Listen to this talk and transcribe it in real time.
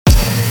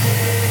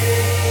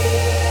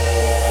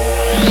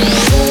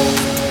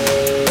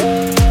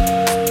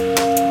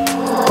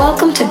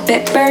to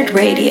Bitbird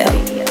Radio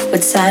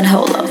with San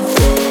Holo.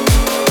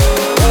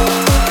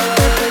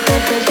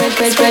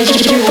 Spread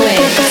your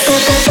wings.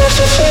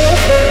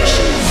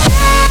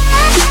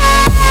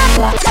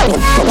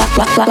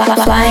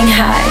 Flying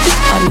high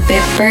on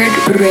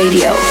Bitbird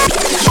Radio.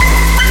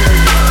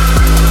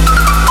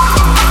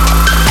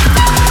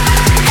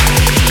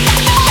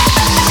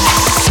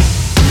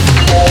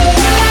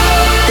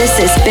 This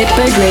is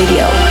Bitbird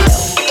Radio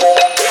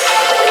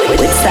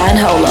with San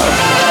Holo.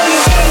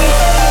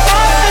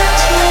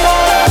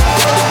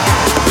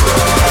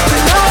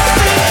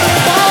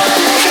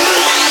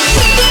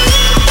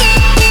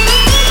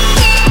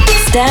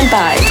 Stand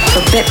by for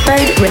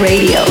Bitbird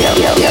Radio.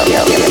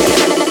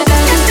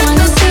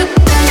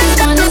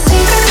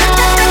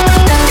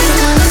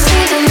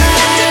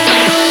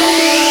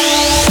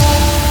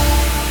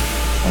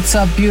 What's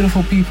up,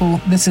 beautiful people?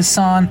 This is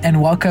San,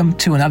 and welcome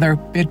to another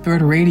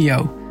Bitbird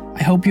Radio.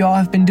 I hope you all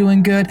have been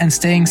doing good and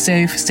staying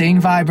safe, staying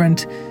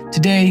vibrant.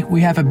 Today,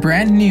 we have a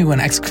brand new and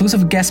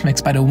exclusive guest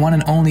mix by the one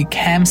and only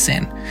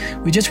Khamsin.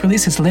 We just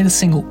released his latest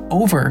single,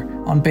 Over,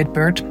 on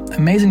Bitbird.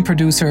 Amazing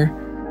producer.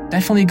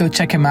 Definitely go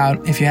check him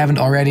out if you haven't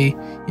already.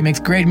 He makes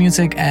great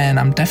music, and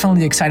I'm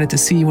definitely excited to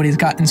see what he's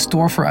got in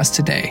store for us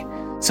today.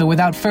 So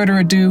without further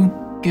ado,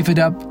 give it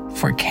up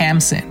for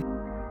Khamsin.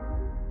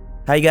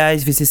 Hi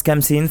guys, this is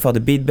Khamsin for the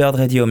bitbird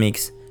radio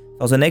mix.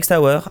 For the next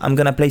hour, I'm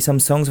gonna play some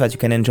songs that you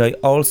can enjoy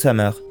all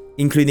summer,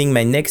 including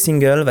my next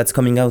single that's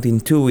coming out in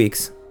 2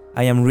 weeks.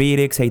 I am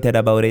really excited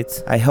about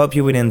it. I hope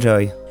you will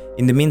enjoy.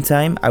 In the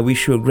meantime, I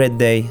wish you a great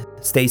day.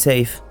 Stay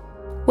safe.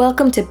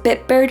 Welcome to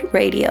Bitbird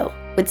Radio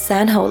with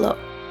San Holo.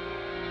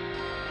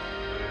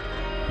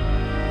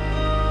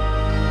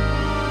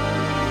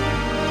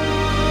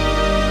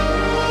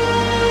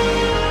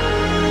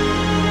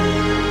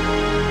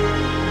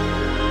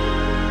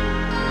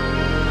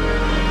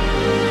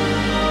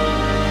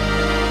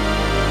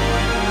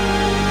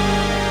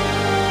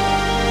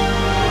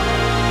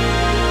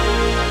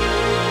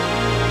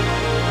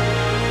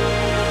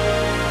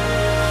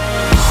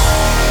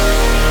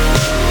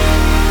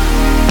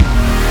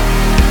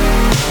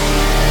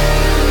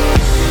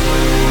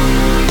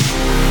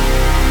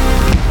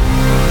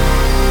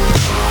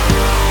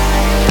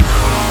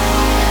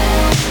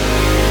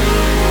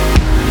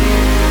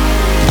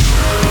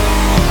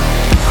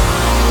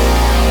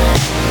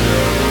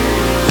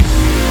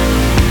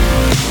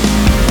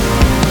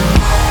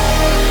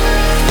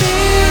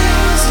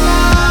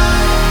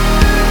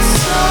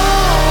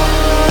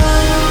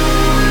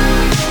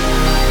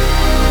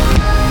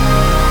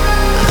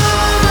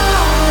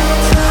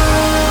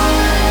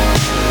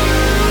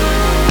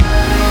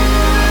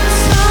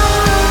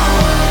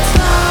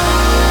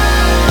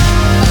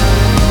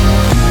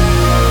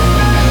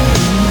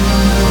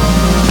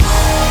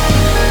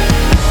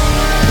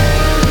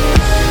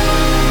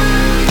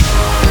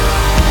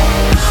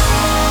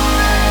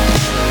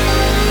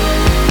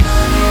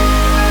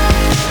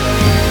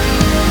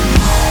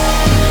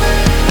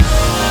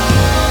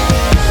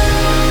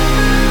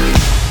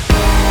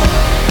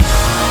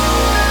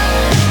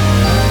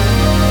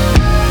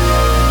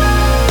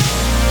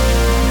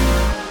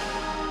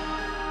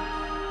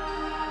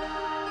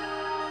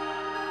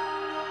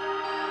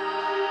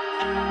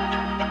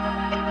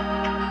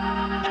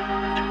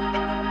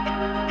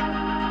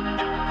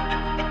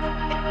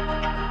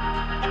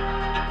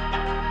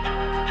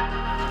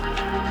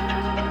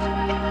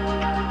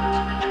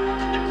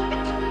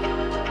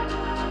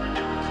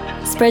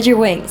 Spread your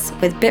wings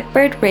with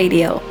Bitbird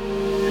Radio.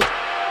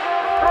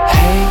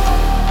 Hey,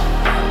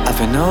 I've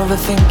been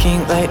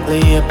overthinking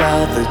lately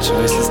about the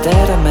choices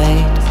that I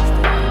made.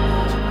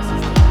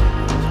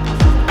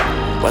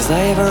 Was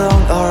I ever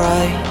wrong or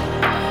right?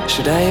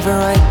 Should I ever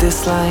write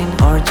this line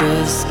or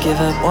just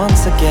give up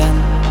once again?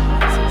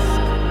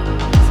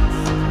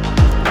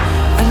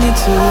 I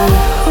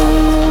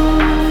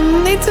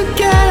need to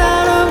get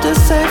out of the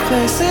safe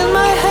place in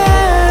my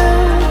head.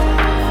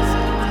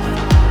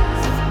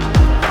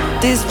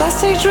 These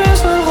plastic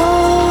dreams will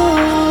hold.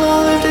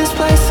 I'll leave this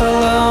place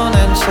alone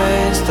and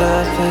chase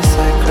the place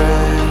I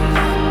crave.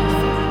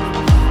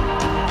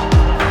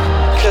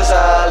 Cause I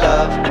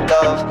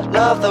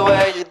love the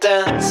way you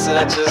dance, and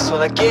I just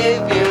wanna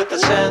give you the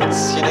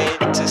chance. You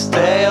need to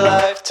stay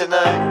alive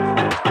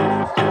tonight.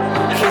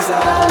 Cause I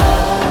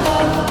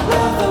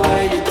love the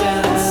way you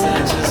dance, and I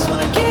just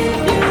wanna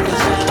give you the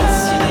chance.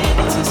 You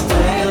need to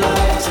stay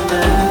alive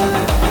tonight.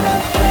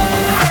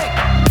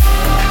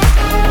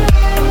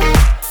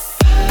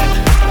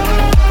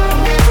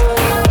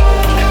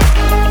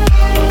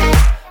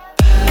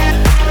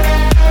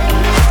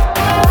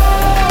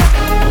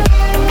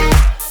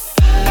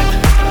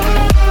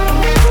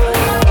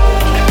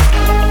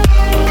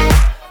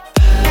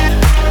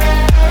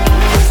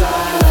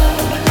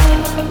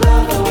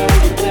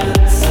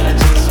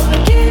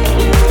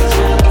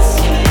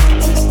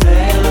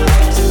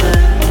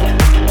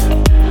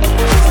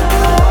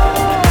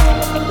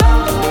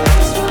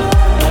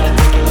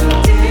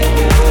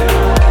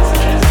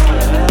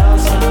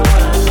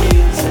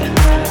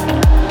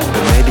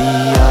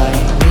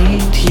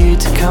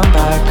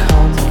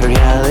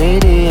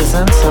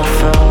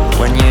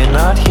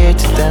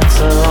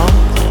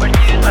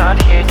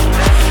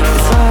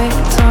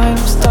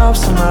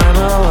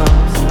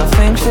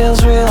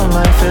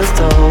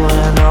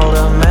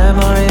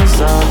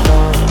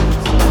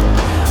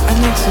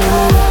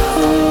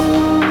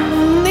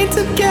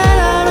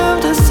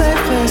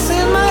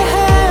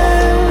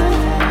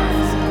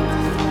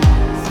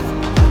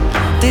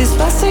 These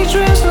plastic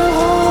dreams will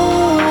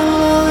hold.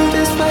 Leave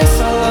this place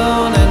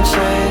alone and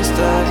chase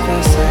the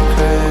peace I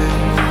crave.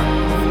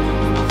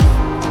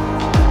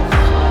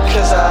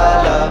 'Cause I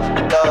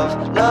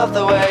love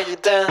the way you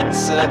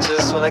dance, and I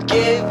just wanna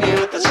give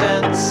you the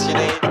chance. You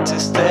need to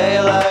stay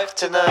alive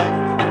tonight.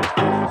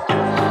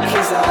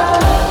 'Cause I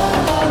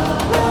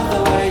love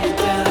the way you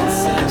dance,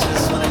 and I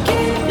just wanna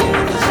give you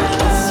the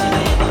chance. You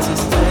need to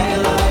stay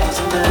alive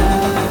tonight.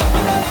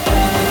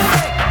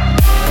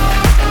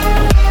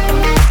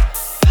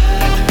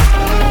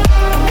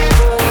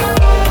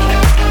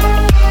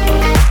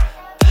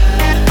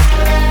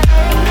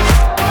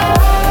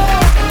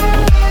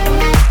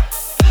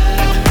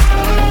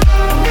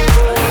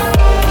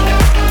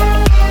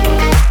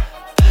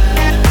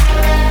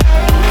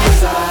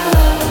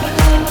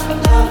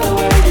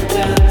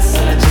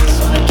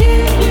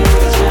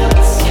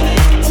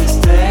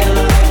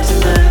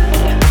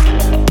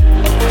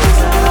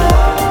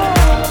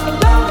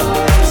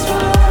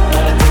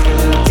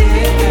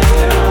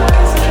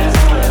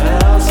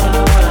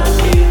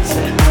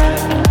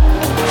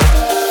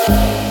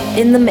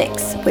 In the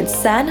mix with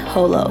San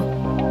Holo.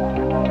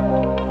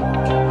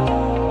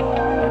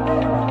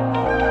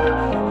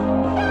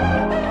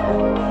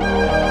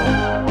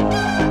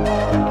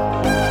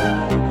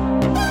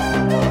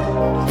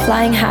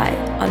 Flying high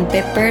on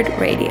Bitbird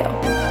Radio.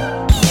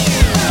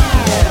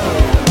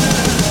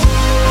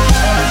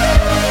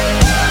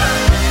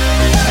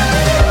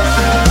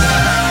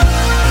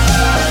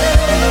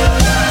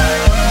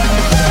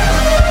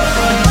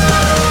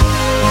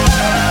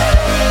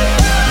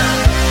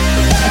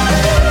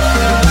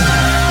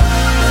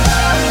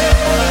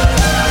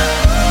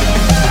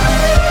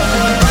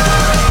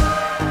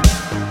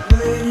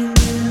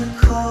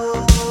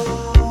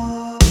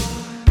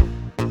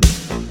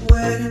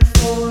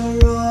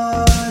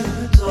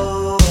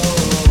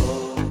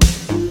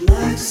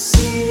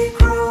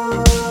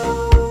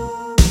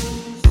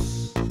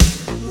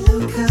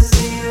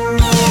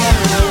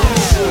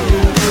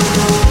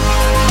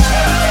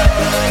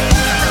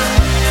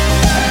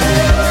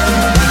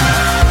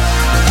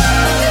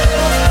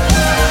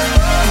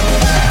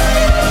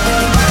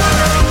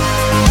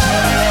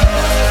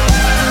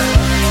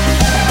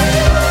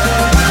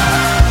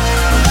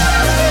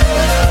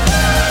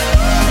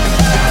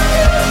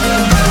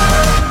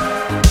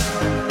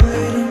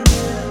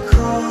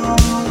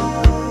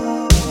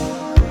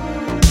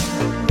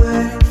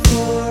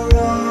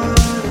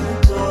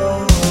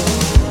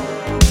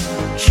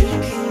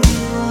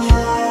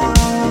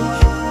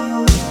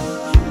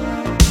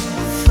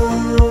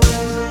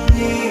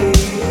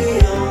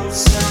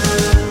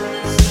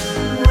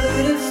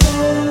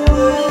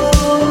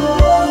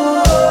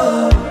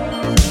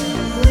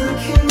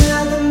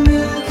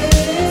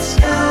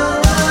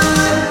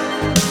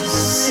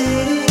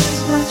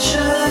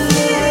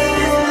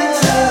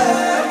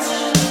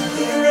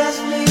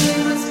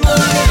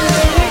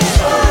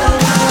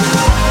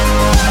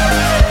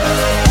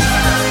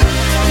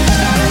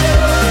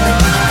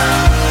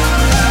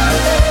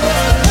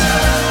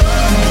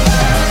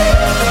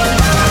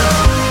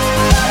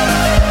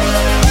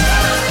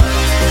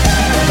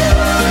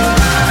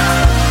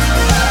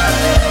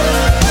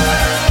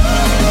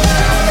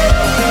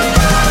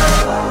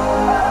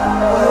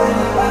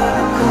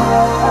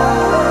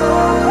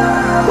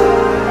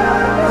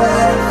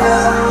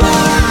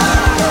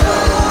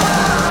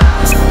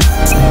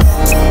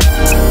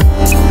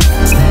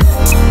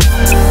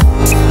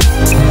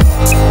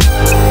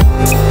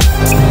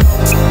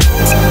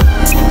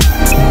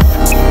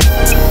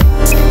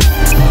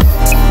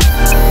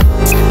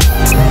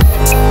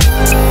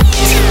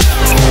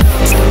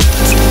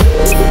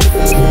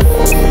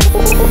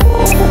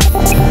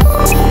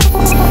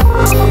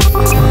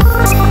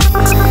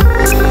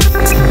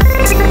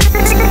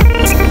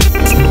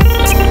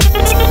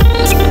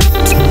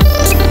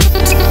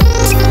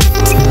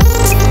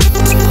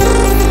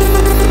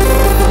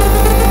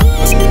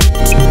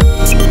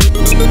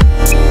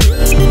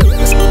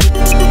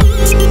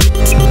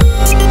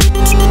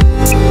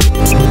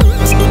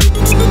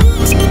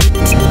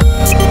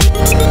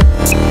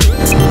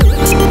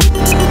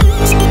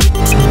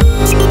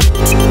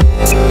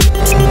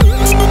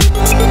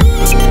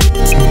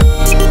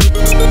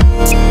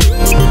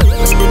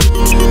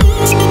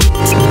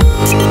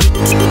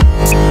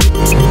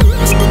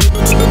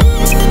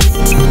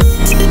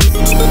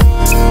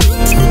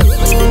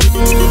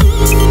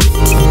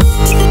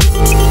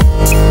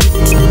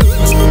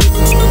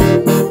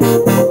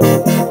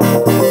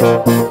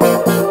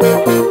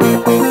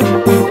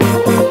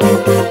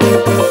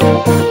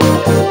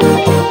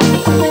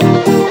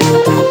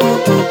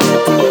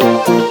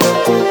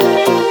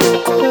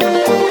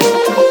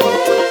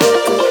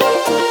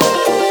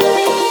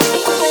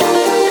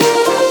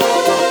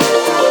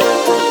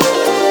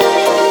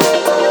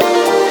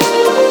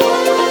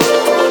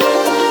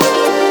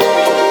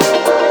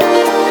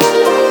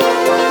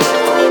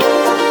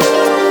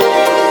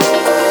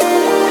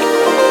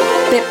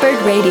 Bitbird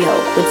Radio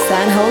with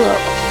San Holo.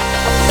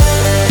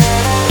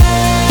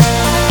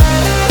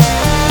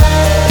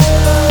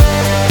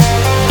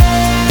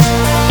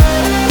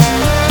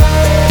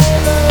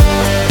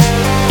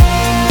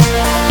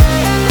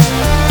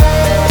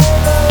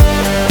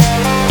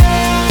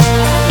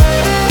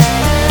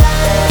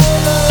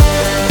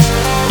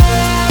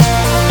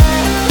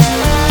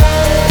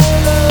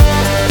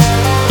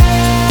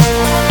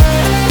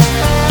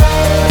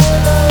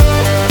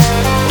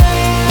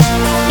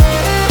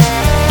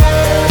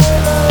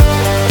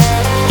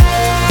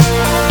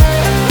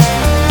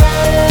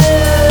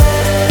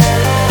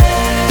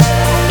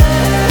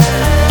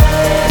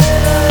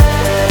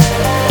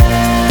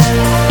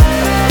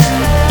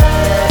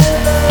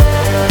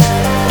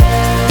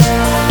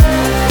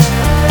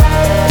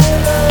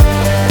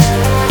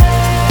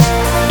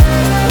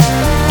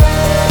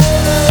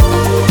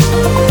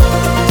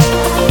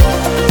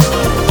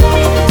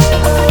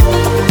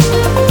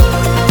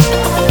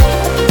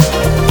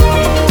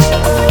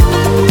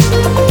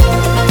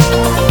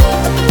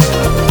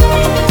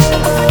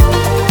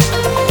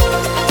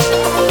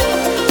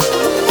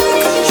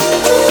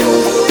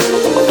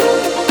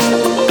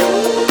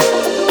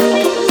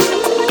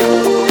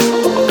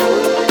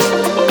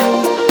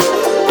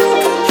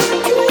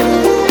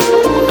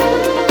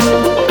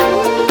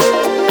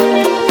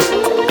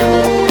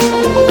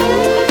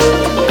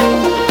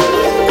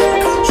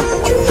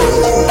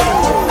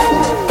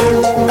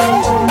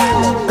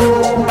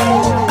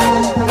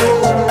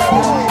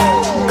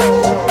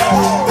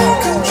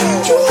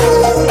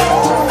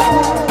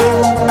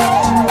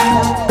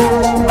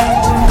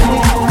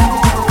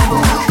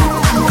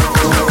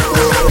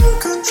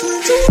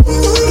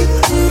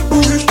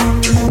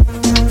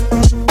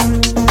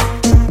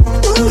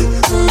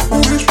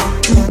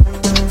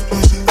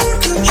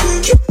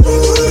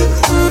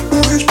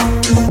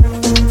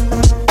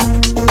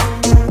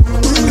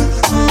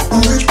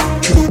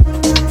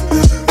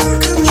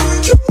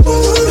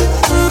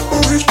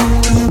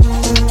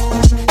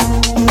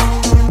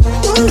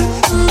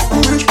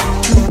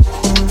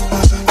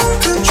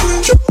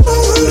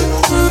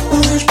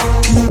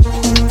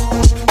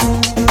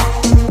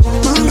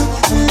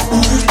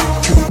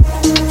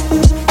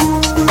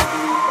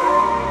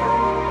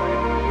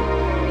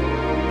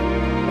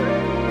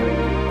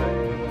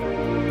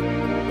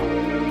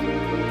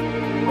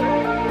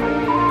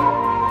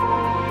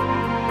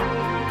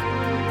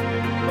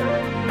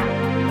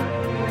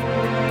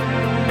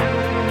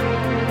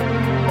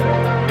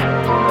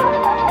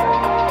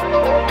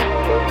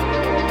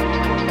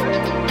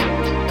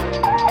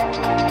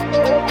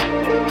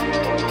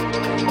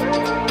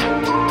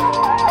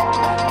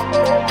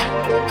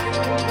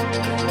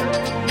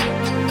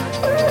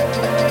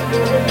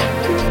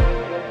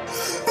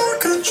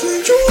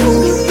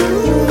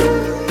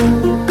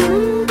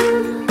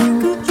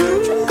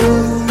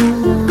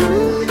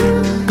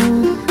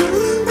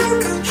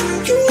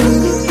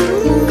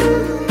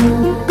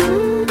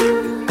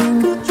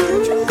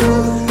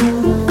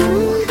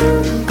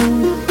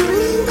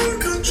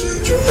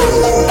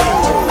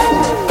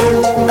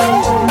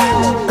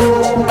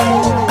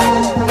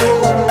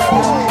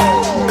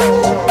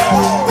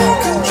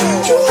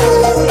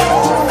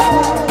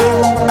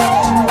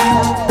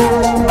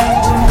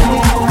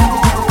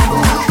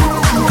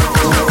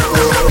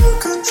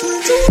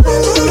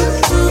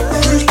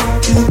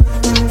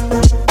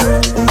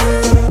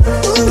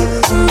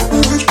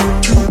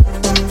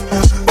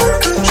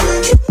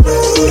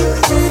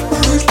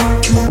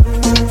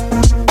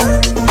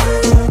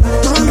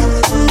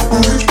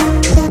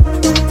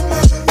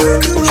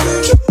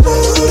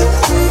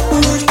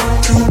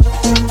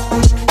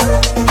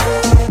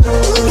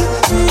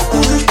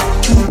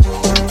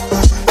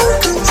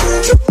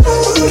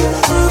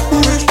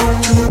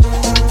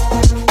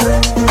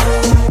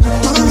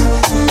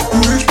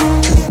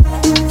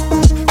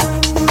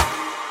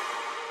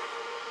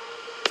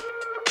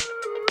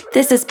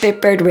 This is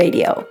Bitbird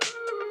Radio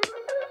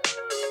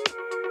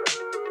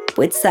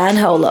with San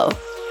Holo.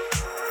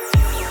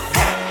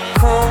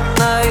 Cold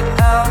night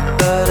out,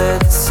 but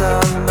it's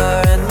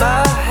summer in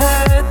my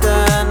head,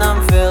 and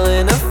I'm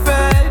feeling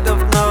afraid of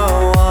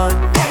no one.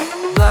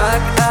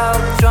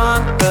 Blackout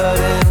drunk, but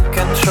in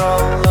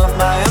control of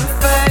my own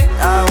fate.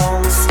 I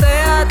won't stay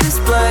at this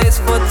place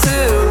for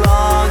too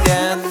long,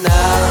 and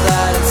now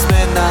that it's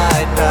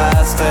midnight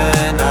past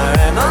and I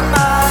ran on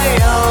my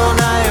own,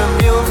 I am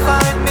you'll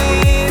find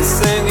me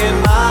singing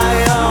my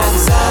own.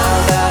 And now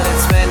that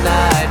it's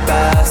midnight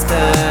past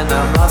and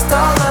I'm lost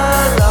all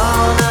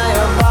alone, I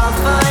hope I'll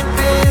find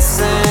peace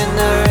in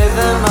the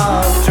rhythm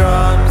of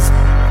drums.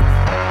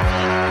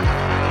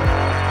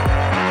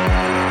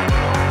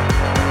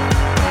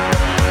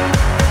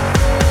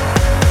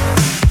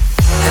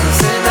 And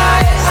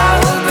tonight I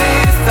will be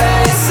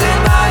facing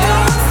my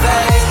own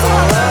fate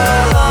all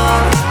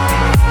alone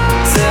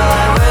till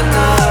I win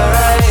the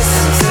race.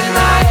 And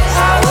tonight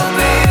I will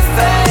be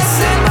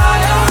facing my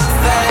own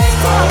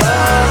fate all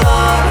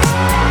alone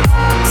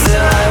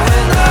till I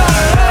win the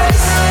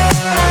race.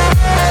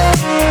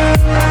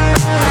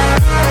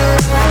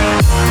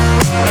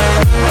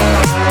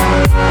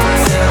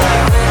 Till I win the race. Till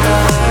I win the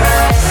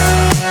race.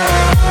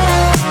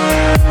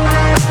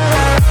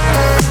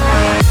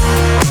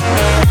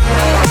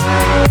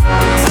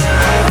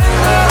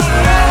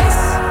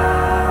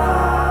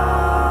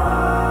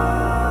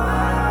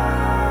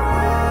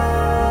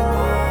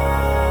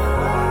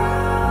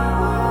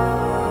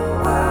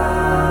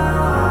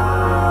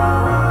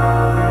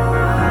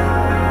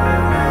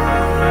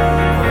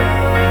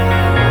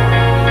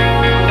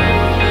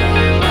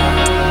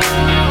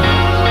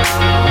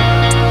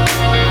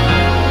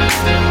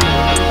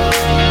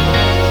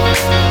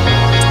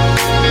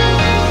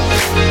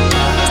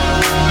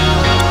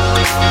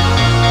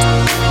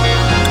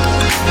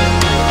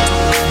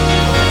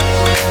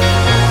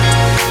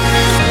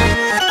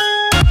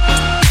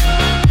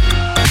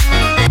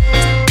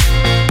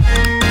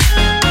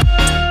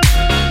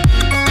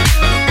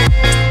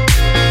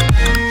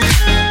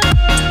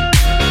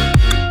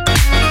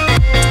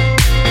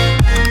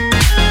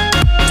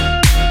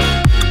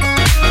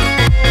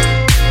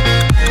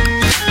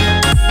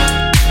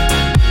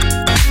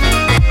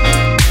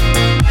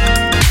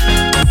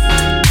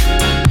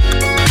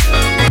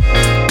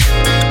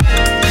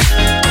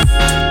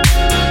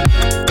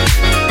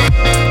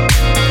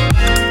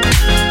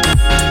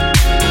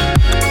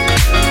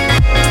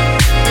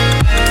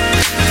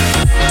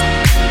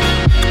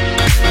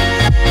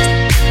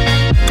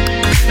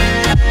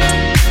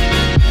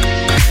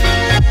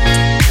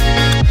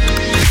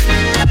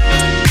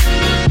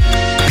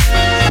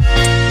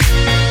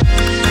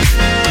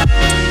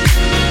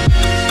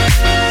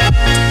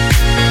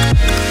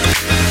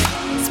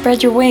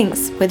 Spread your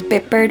wings with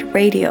Bitbird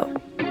Radio.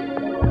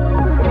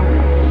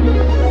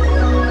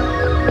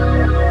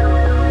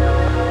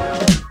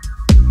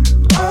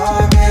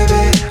 Oh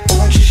baby,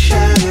 won't you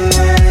shine a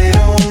light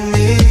on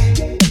me?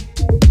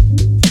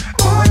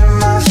 What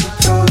am I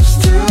supposed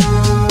to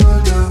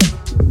do?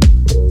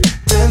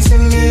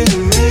 Dancing in the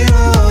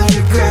middle of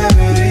your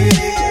gravity.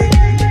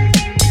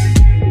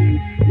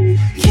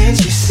 Can't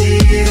you see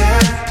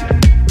that?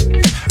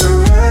 We're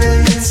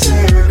running in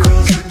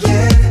circles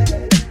again.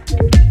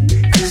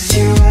 'Cause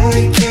you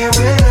only care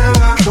when I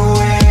walk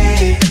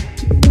away.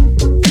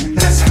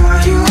 That's how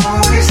you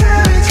always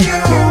have it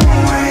your own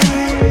way.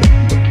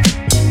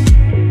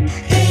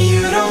 And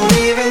you don't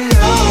even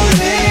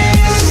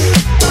notice.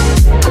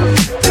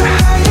 The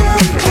higher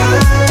we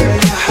climb,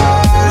 the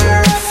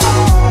harder I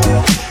fall.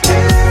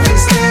 And I've been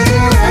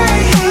standing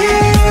right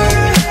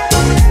here.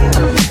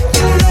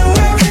 You know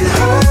I can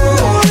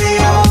hold it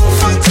all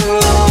for too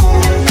long.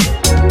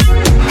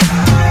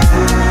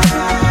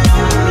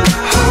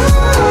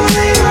 Hold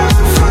it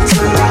all for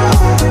too long.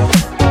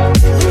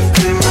 You've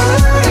been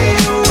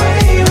running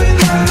away with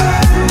my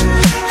life.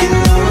 You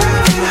know I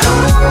can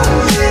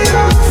hold it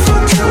all for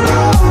too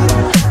long.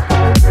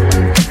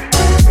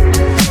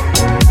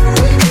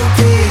 We could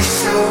be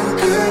so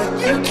good,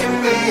 you can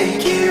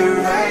make it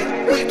right.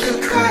 We could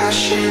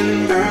crash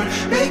and burn,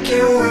 make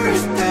it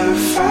worth the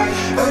fight.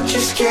 But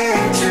you're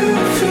scared to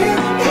feel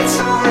it's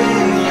all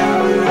in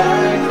your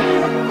life.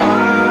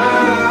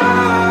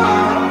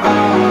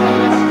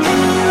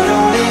 And you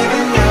don't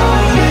even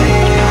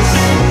notice.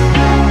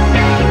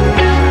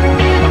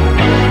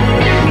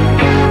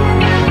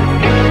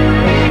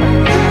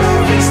 And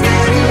I've been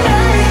standing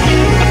right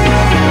here.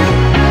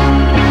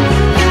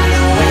 You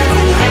know I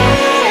can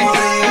hold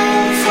it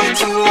all for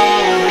too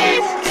long.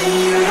 And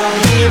you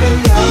don't even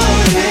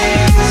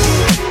notice.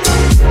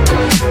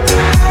 The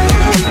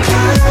higher we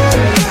climb,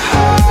 the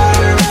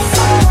harder I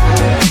fall.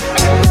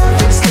 And I've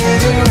been standing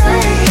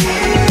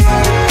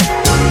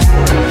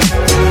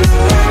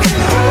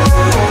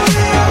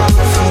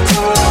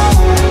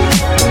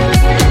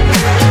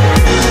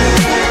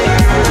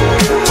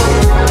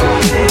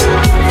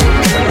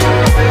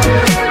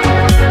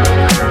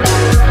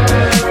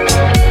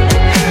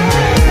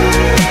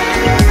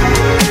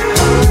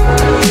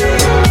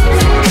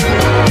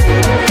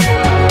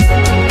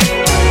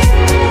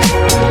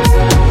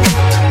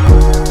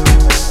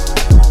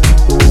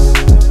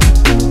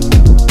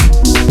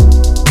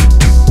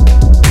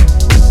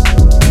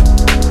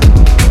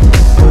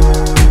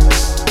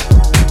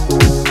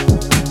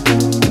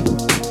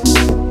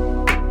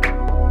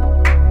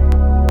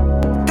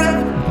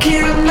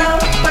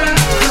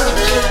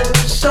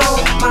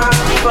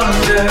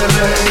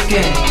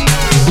skin.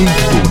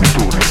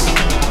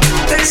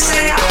 They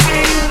say I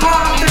ain't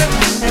hard to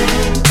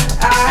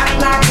I act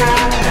like I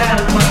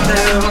am, but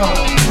they're wrong.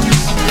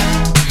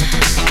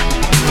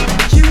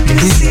 You can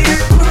see the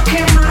look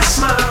in my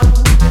smile.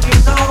 You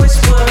know it's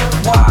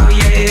worthwhile,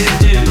 yeah, you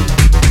do.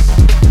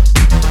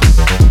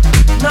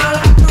 Not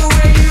like the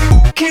way you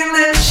can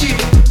let you.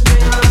 They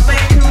don't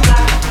make them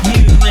like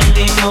you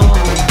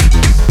anymore.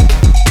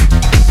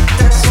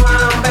 That's why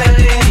I'm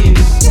begging you.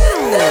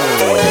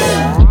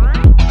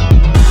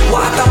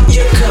 Why don't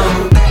you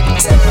come back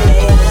to me?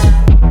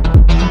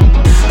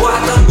 Why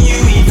don't you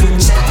even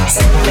chat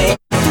to me?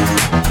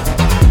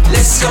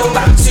 Let's go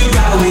back to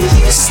how we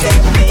used to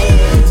be.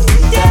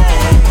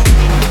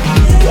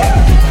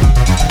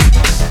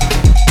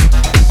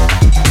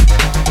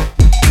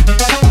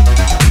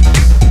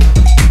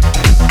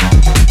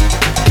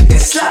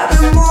 It's like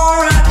the more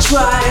I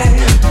try,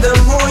 the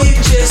more you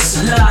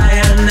just lie,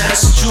 and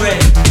that's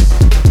straight.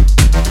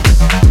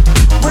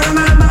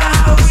 Remember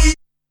how we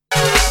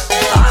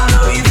I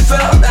know you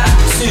felt that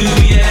too,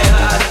 yeah,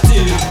 I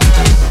do.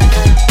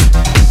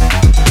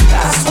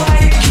 That's why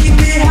you keep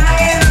me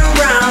hanging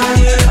around.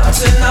 You love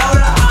to know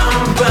that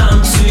I'm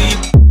bound to you.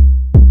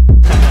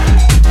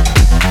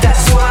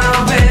 That's why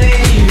I'm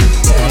begging you.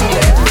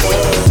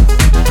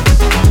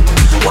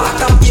 Why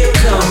don't you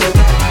come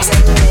back to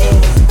me?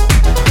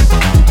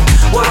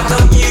 Why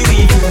don't you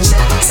even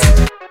chat to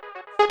me?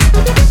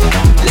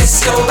 Let's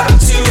go back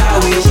to how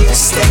we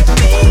used to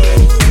be.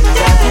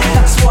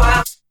 That's why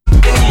I'm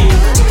begging you.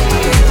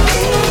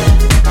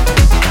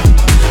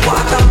 Why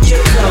don't you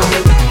come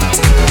back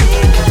to me?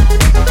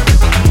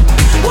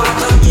 Why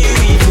don't you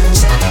even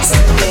chat to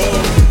me?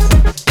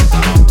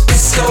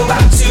 Let's go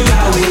back to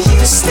how we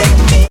used to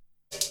be.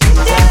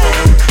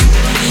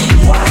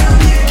 Why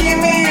don't you give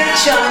me a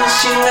chance?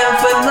 You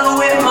never know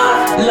it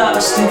might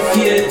last if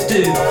you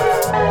do.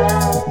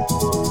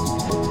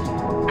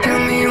 Tell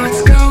me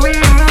what's going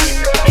on.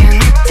 Can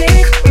you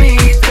take me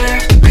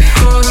there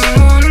before the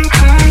morning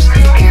comes?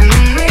 Can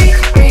you make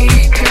me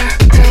care?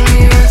 Tell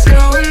me what's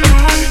going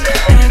on.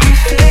 Let me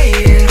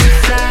fade into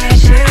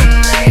flashing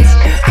lights.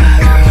 I've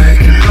been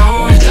working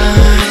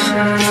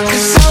overtime.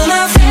 'Cause all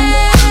my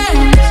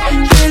friends,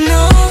 they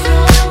know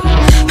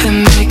they're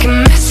making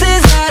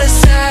messes out of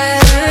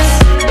silence.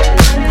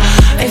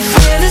 If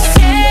we're the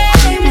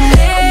same,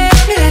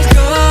 let it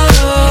go.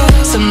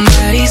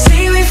 Somebody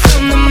save me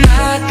from the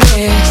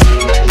madness.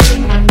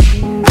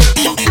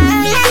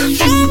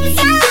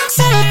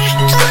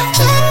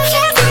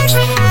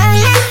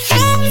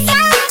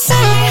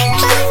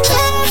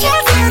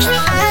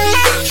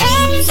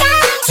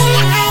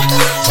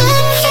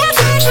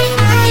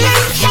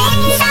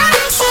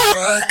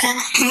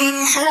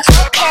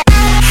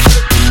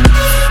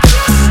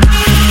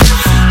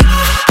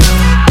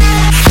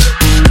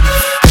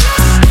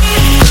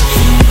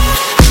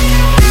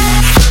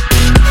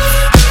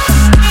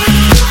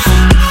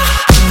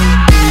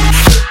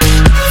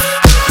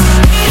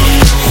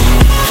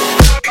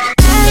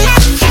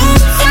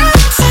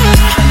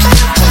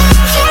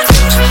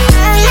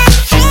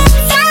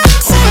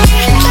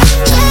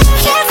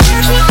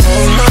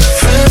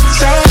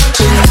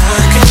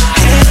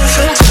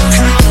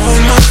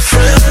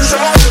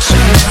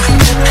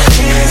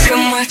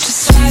 Come watch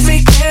us as we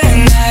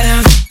getting out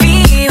of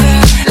fever.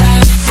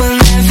 Life will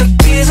never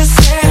be the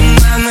same.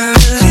 I'm a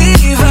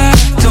believer.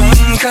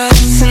 Don't call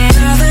us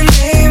another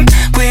name.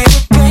 We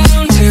were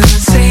born to the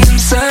same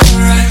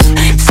sunrise.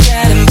 It's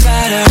getting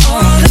better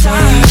all the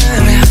time.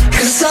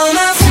 'Cause all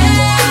my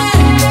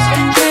friends,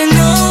 they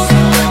know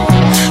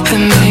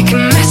they're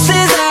making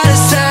messes out of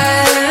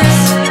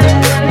silence.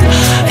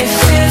 If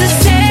we're the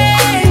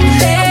same,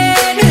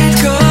 let it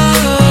go.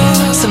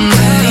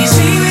 Somebody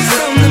save me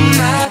from the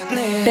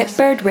madness.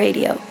 Bitbird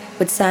Radio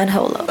with San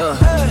Holo.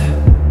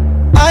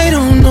 I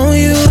don't know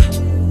you,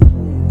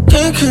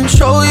 can't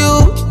control you.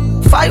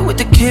 Fight with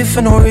the kid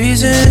for no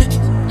reason.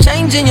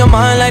 Changing your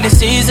mind like the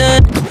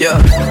season. Yeah,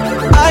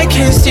 I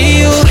can't see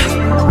you,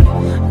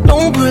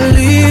 don't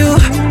believe you.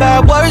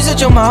 Bad words at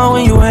your mouth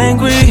when you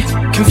angry,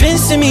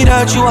 convincing me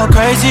that you are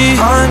crazy.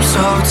 I'm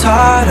so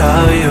tired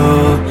of you,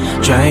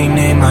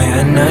 draining my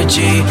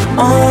energy.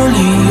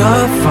 Only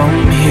up from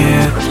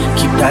here,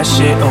 keep that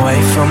shit away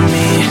from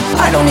me.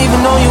 I don't even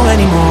know you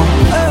anymore.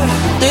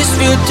 This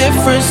feel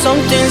different,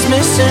 something's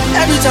missing.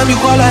 Every time you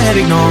call, I hit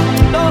ignore.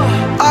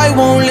 I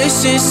won't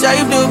listen,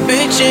 save the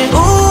bitchin'.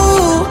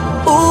 Ooh,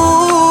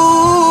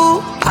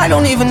 ooh, I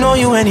don't even know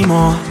you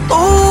anymore.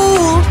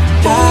 Ooh,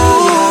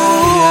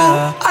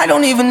 ooh, I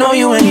don't even know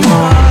you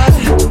anymore.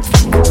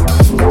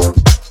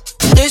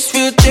 This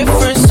feel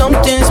different,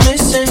 something's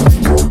missing.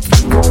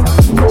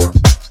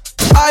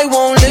 I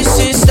won't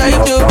listen, save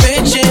the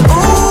bitchin'.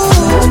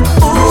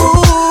 Ooh,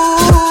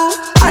 ooh,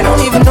 I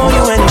don't even know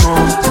you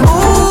anymore.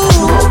 Ooh,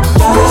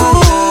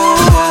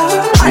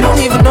 ooh, I don't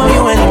even know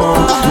you anymore.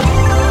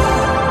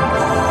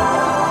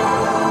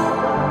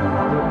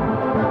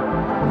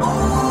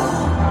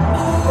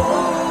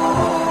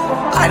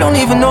 I don't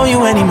even know you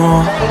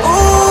anymore.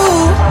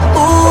 Ooh,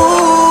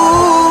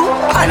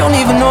 ooh, I don't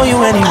even know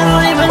you anymore.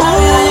 I don't even know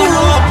you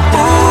anymore.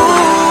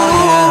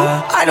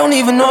 I don't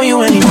even know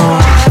you anymore.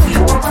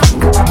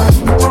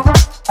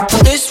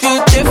 This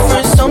feel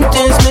different,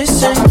 something's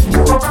missing.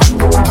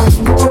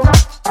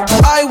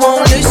 I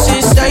won't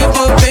listen, say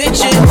the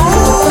bitchin'.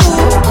 Ooh,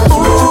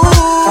 ooh.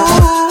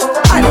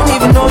 I don't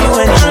even know you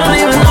anymore.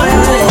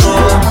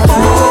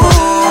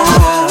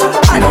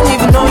 I don't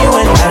even know you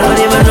anymore. I don't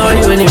even know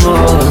you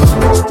anymore.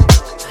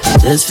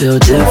 This feel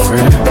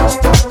different.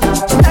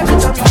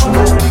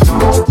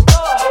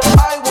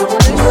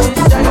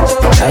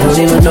 I don't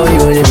even know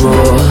you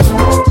anymore.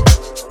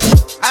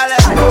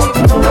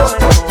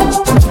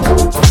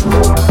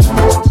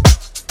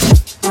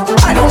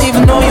 I don't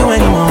even know you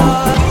anymore.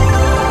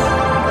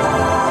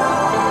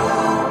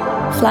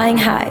 Flying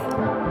High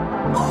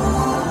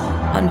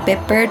on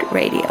Bitbird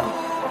Radio.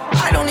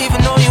 I don't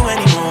even know you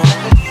anymore.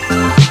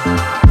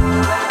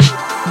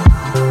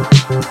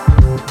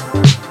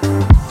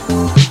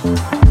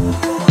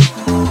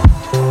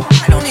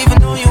 I don't even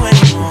know you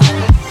anymore.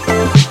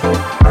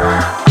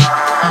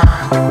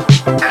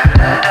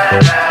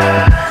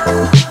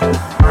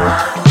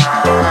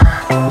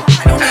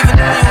 I don't even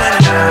know you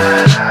anymore.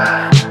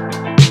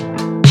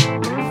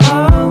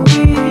 All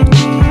we need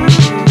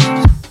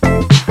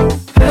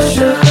is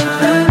passion.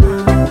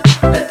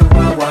 Let the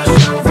world wash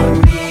over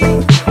me.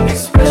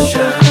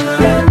 Expression.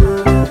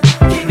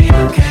 Keep me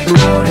up, can't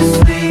go to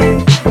sleep.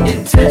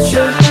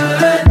 Intention.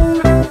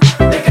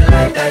 Make a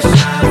light that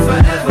shines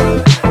forever.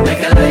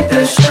 Make a light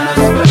that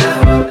shines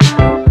forever.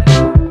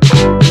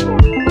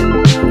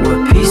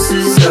 We're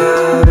pieces of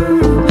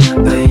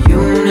a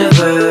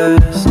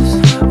universe.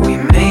 We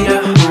made a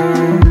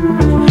home.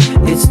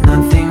 It's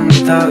nothing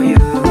without you.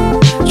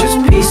 Just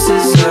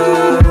pieces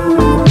of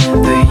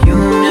the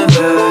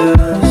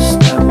universe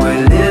that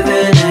we're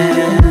living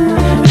in.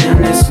 And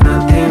it's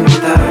nothing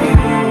without you.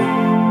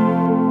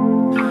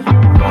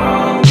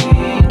 All we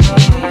need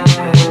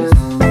is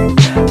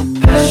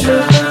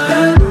passion.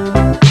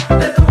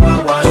 Let the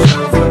world wash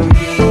over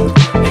me.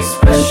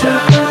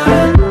 Expression.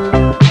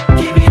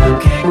 Keep me up,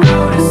 can't go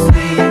to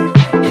sleep.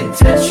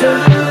 Intention.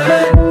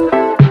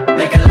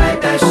 Make a light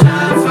that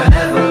shines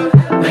forever.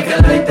 Make a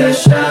light that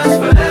shines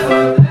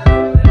forever.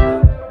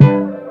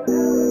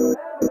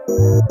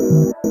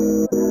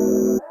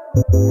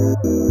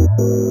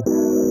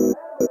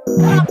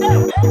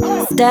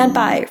 Stand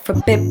by for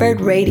Bitbird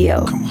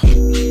Radio.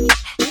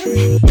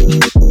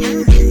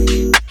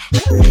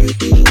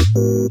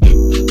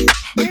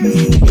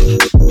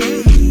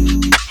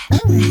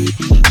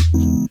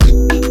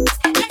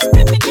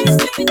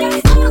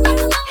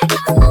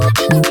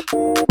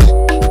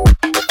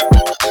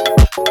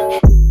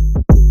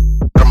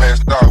 Dumbass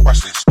dog,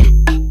 watch this.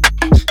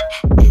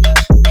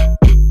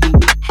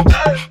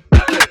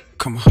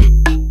 Come on.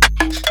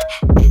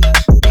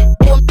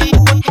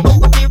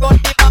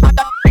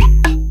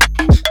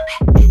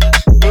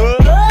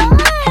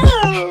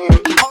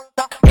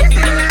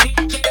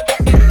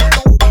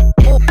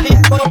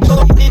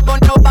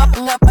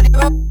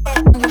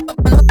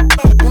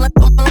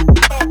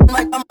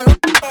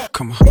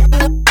 Come on.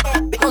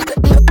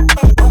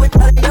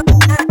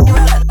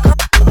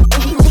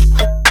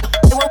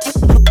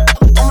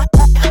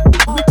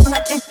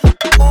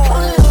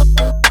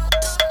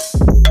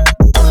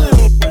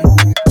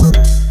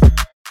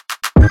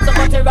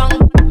 Somebody wrong,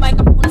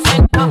 microphone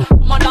center.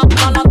 Man up,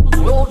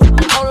 road and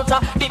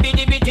culture. DB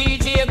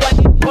DJ,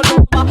 go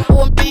over.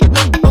 Home people,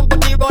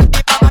 somebody run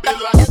the border.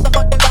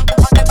 Somebody wrong,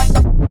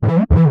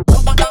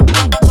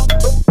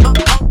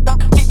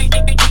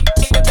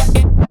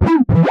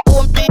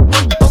 home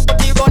people,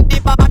 somebody run the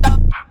border.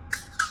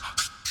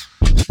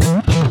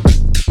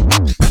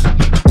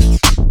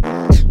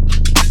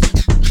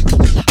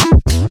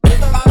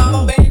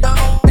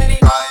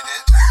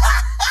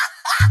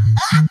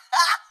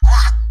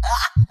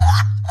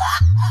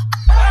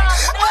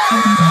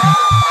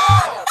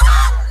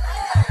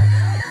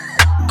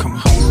 Come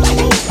on.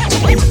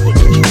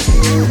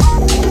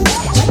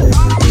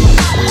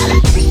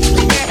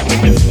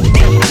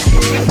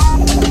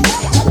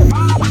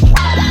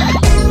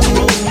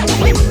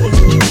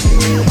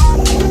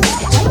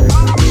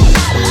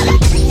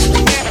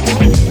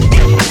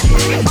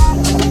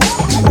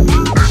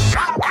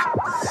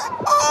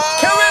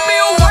 Carry me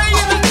away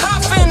in the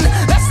coffin.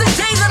 That's the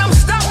day that I'm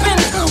stopping.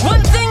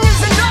 One thing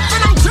is enough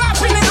and I'm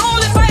dropping it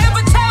all if I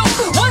ever tell.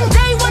 One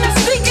day when I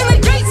speak in the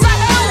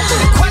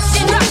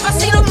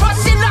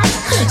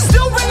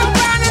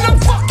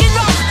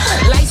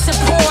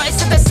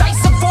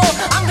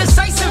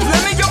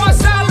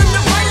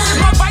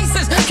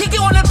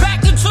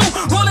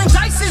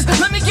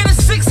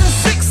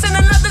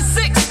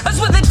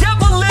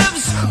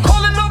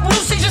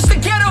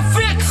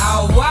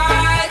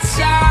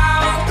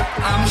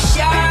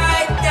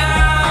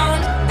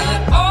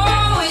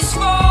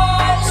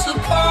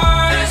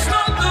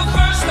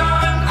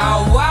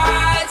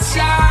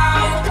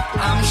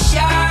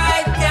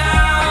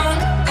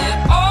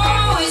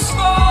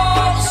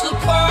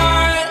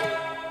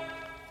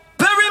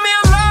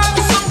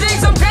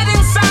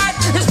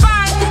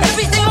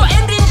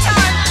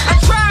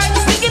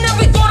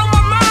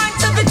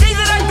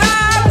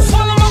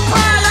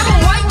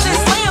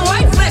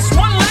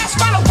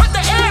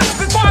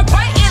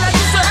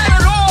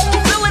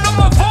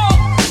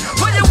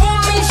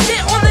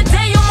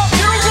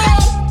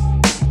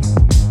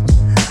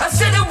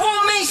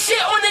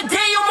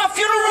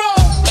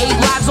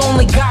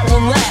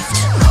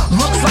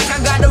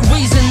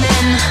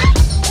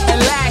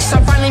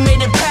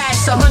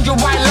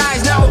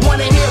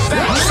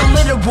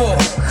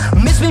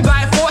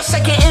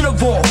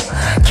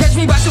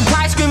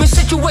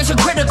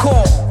Situation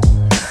critical.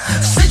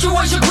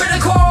 Situation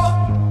critical.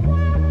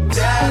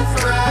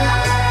 Death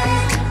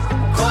ray,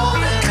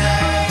 golden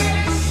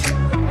age.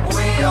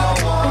 We all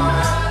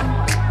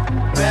want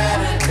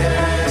better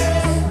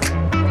days.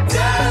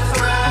 Death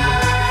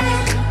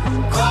ray,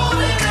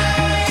 golden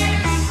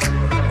age.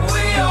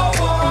 We all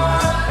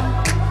want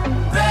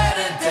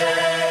better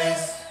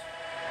days.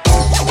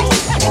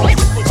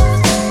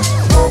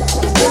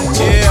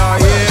 Yeah,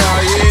 yeah,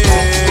 yeah.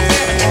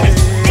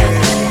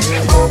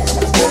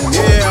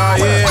 Yeah,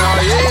 yeah,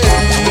 yeah.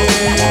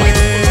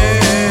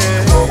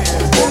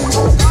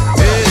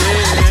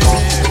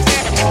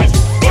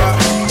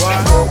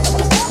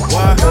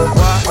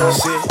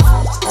 Shit.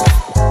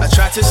 I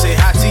tried to say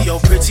hi to your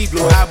pretty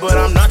blue eye, but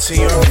I'm not to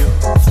your view.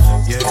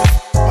 Yeah.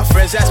 My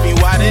friends ask me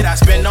why did I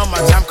spend all my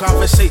time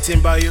conversating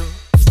about you.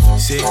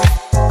 See,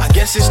 I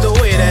guess it's the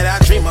way that I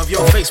dream of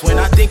your face when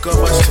I think of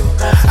us two.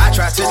 I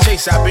tried to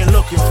chase, I've been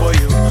looking for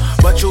you,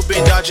 but you've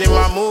been dodging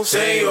my moves.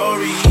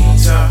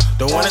 Señorita,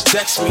 don't wanna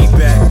text me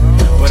back,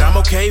 but I'm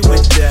okay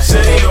with that.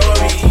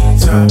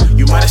 Señorita,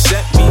 you might have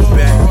set me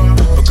back,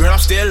 but girl, I'm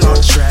still on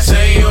track.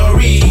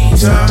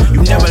 Señorita,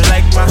 you never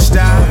liked my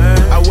style,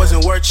 I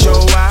wasn't worth your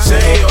while.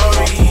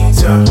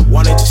 Señorita,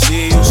 wanted to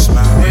see you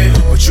smile,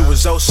 but you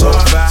was oh so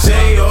fine.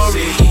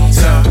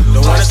 Señorita,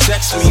 don't wanna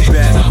text me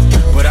back,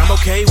 but I'm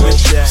okay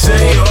with that.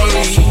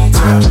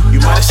 Señorita, you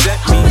might have set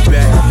me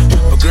back,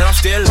 but girl, I'm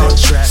still on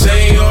track.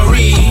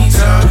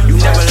 Señorita, you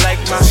never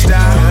liked my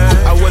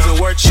style, I wasn't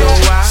worth your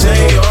while.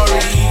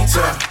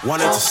 Señorita,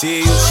 wanted to see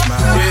you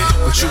smile,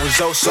 but you was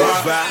oh so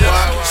fine.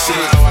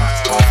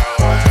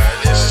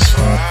 This is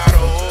for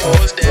all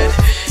those that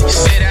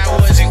said I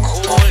wasn't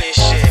cool and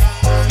shit.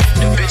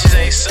 The bitches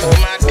ain't suck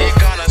my dick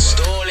on a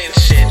stolen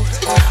shit.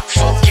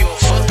 Fuck you,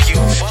 fuck you,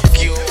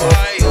 fuck you.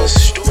 All you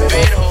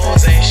stupid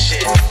hoes ain't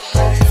shit.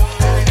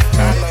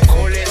 I'm the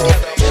coolest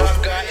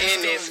motherfucker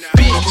in this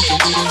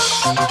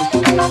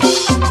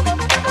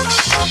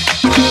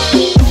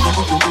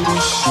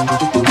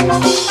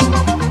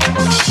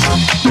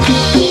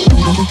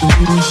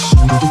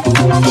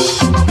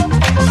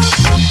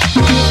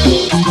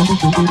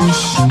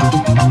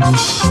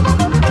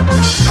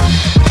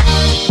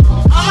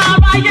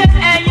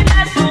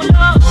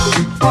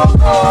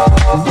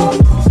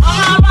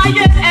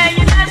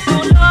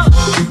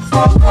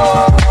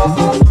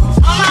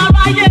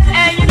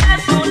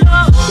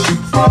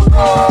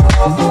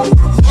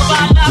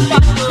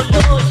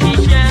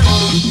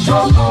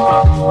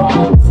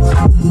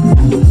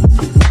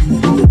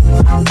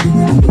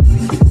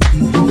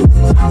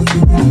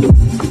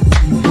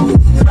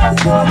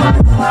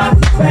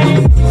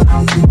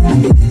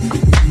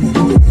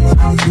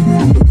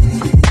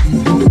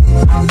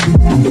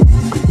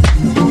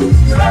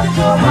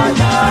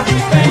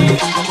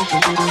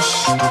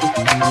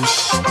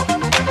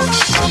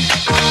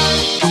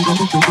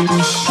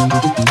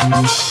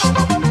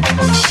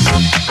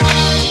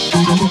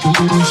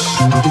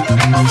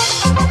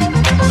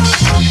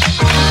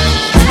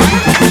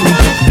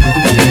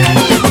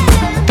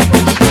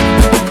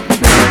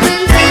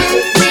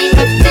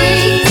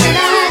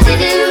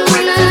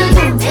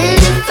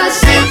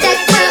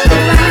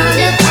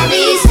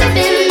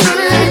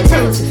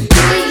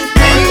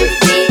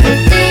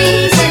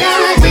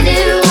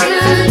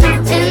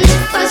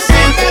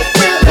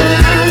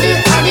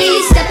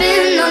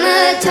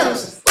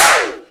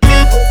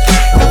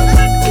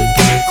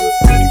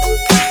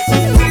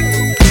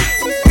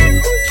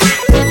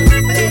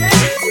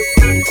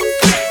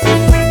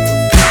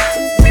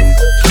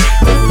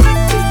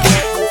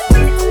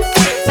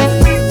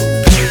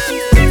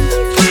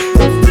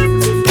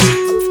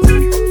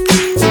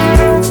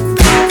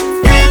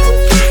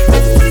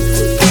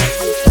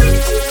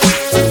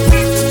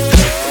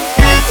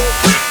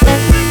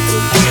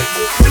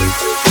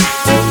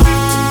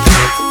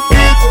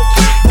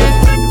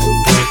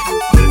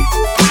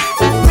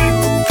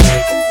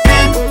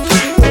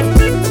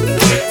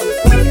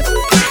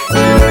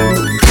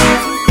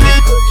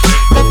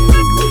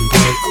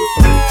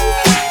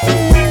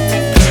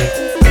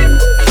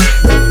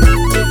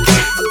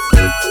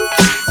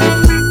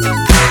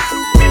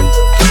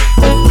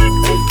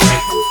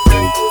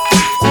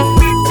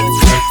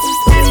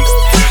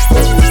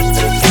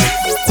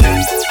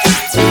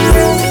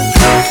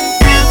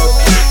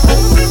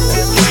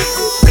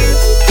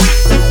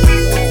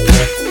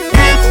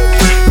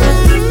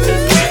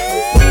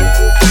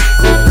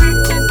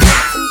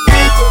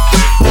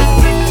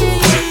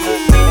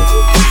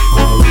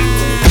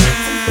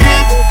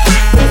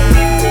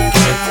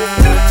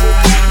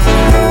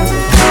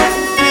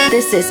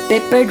This is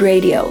Bitbird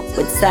Radio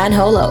with San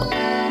Holo.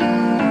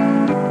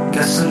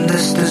 Got some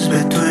distance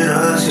between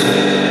us,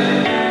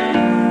 yeah.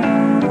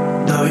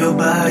 Though your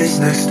body's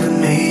next to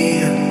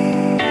me,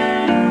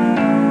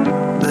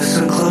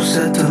 listen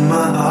closer to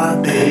my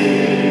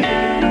heartbeat.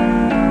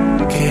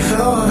 Can you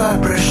feel the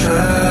vibration?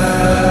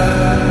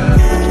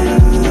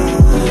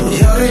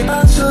 You're the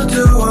answer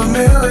to a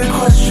million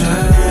questions.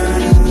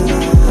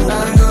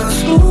 I'm gonna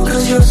school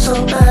cause you're so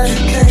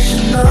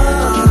educational.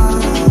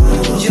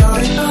 You're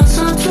the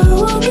answer to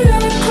a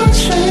million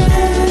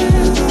questions.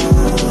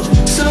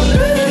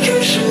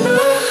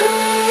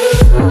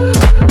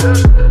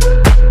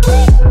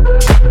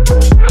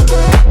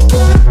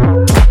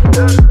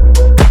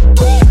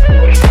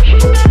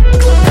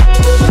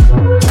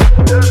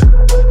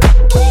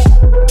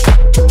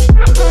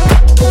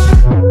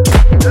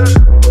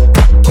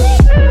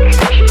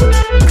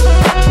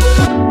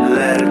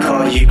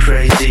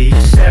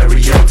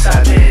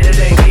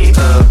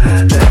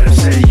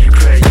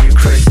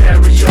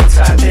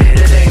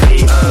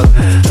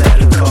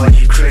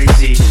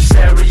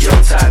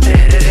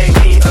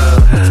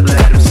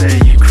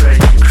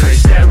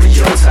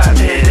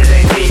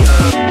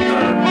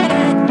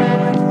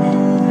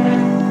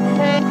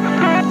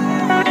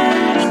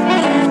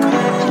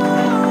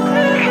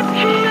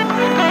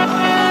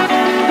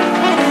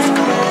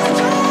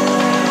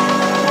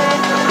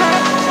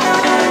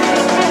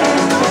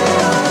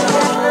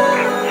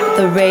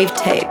 rave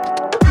tape.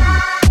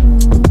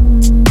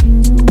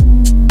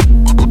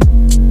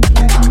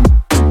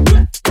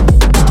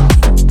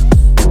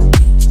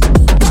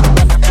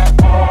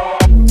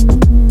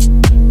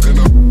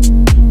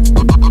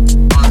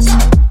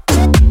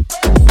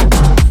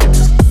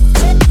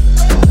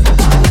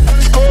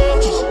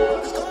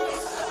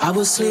 I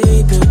was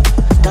sleeping,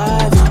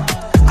 diving,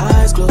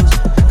 eyes closed,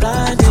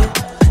 blinded.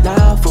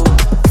 Now for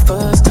the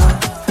first time,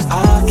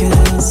 I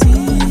can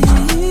see.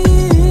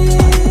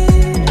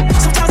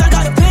 Sometimes I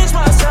gotta pinch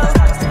myself.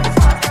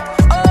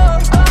 Oh,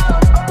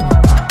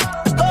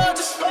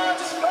 gorgeous.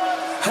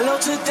 Hello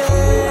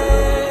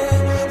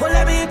today. Well,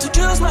 let me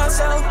introduce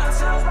myself.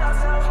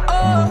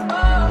 Oh,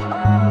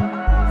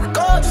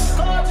 gorgeous.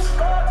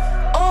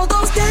 All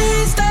those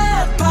days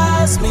that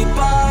passed me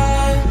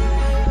by,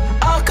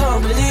 I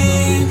can't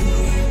believe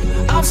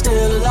I'm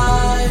still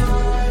alive.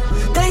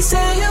 They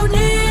say you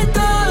need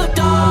the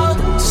dark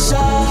to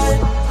shine.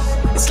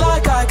 It's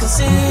like I can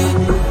see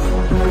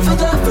for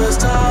the first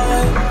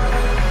time.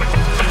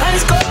 And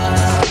it's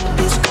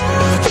gorgeous.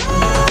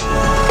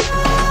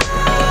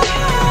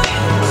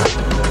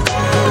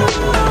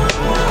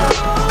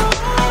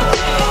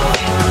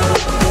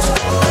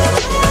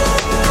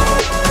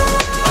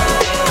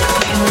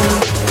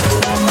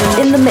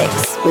 In the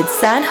mix with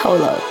San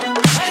Holo.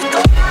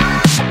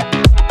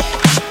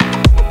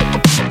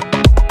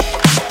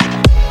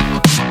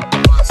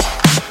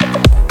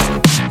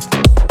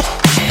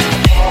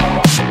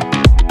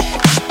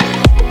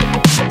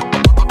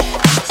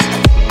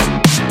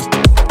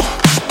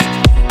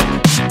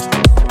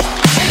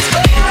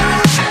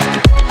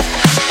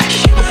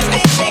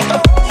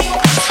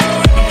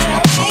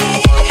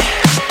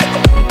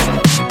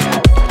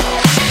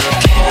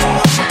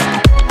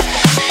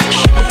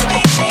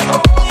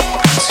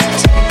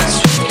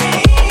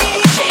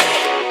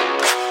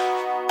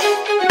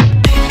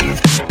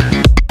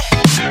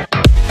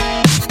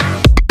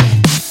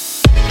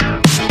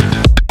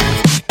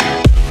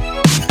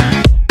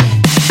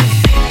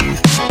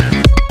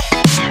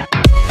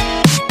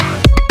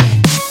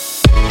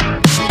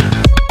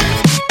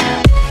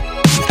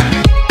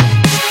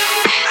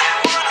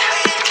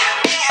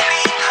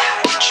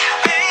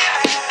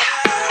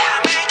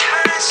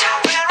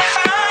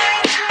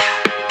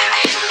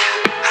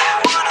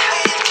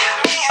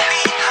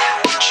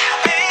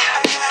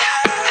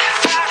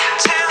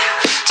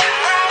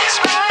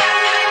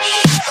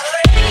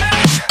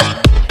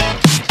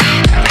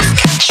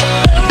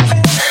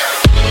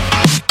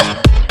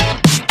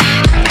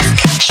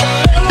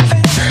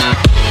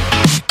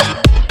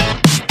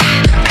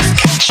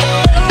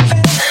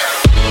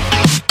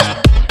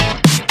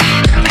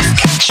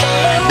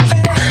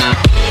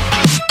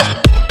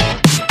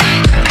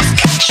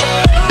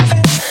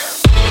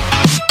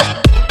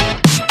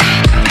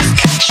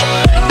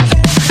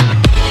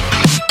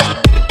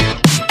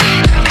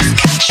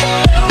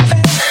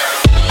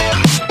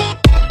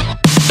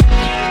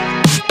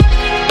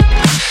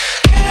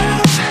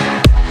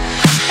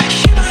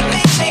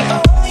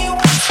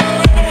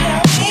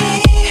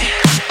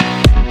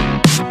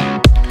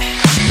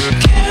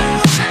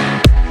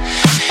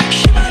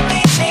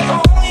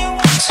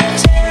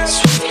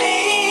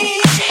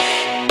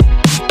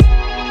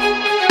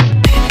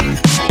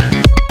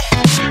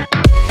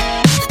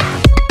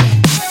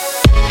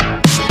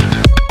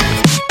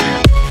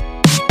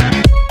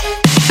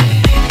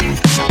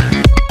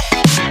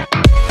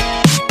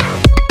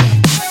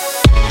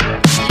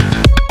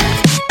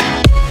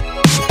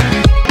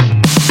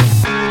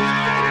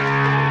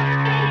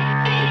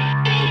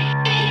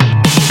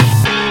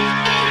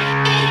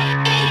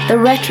 The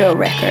Retro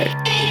Record.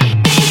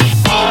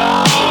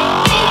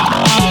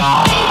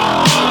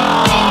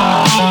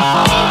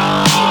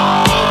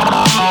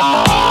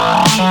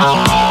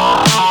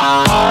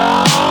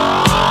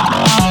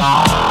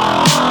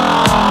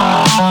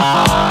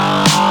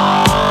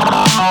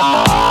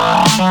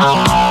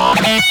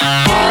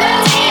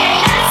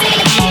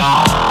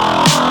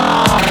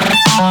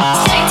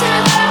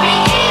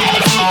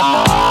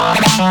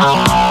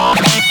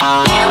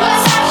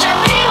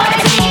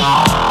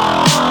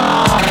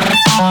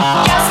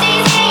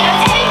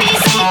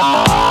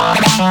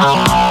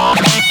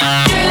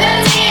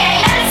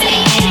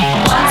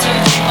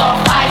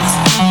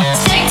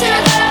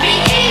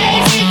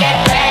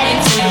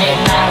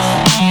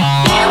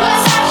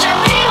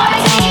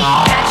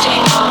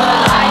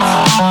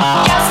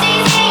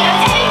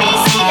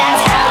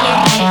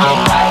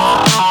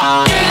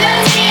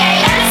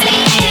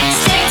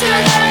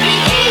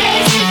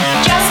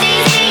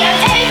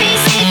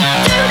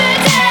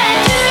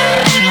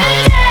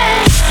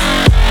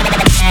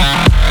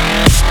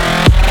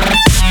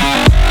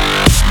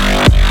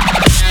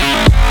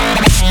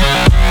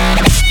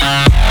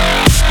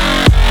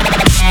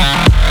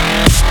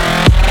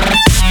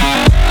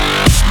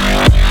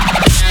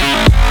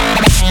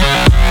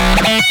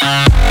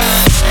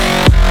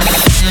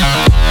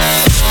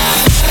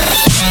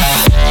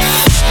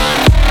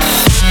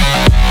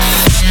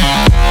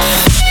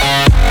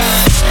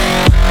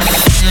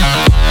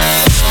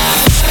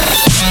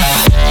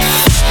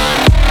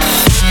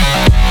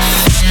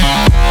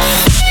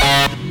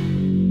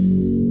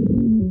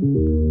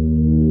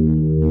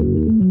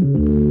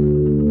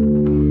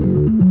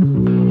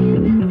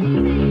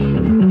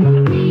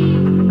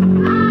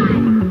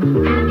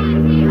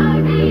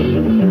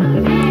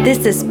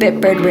 This is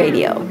Bitbird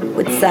Radio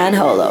with San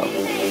Holo.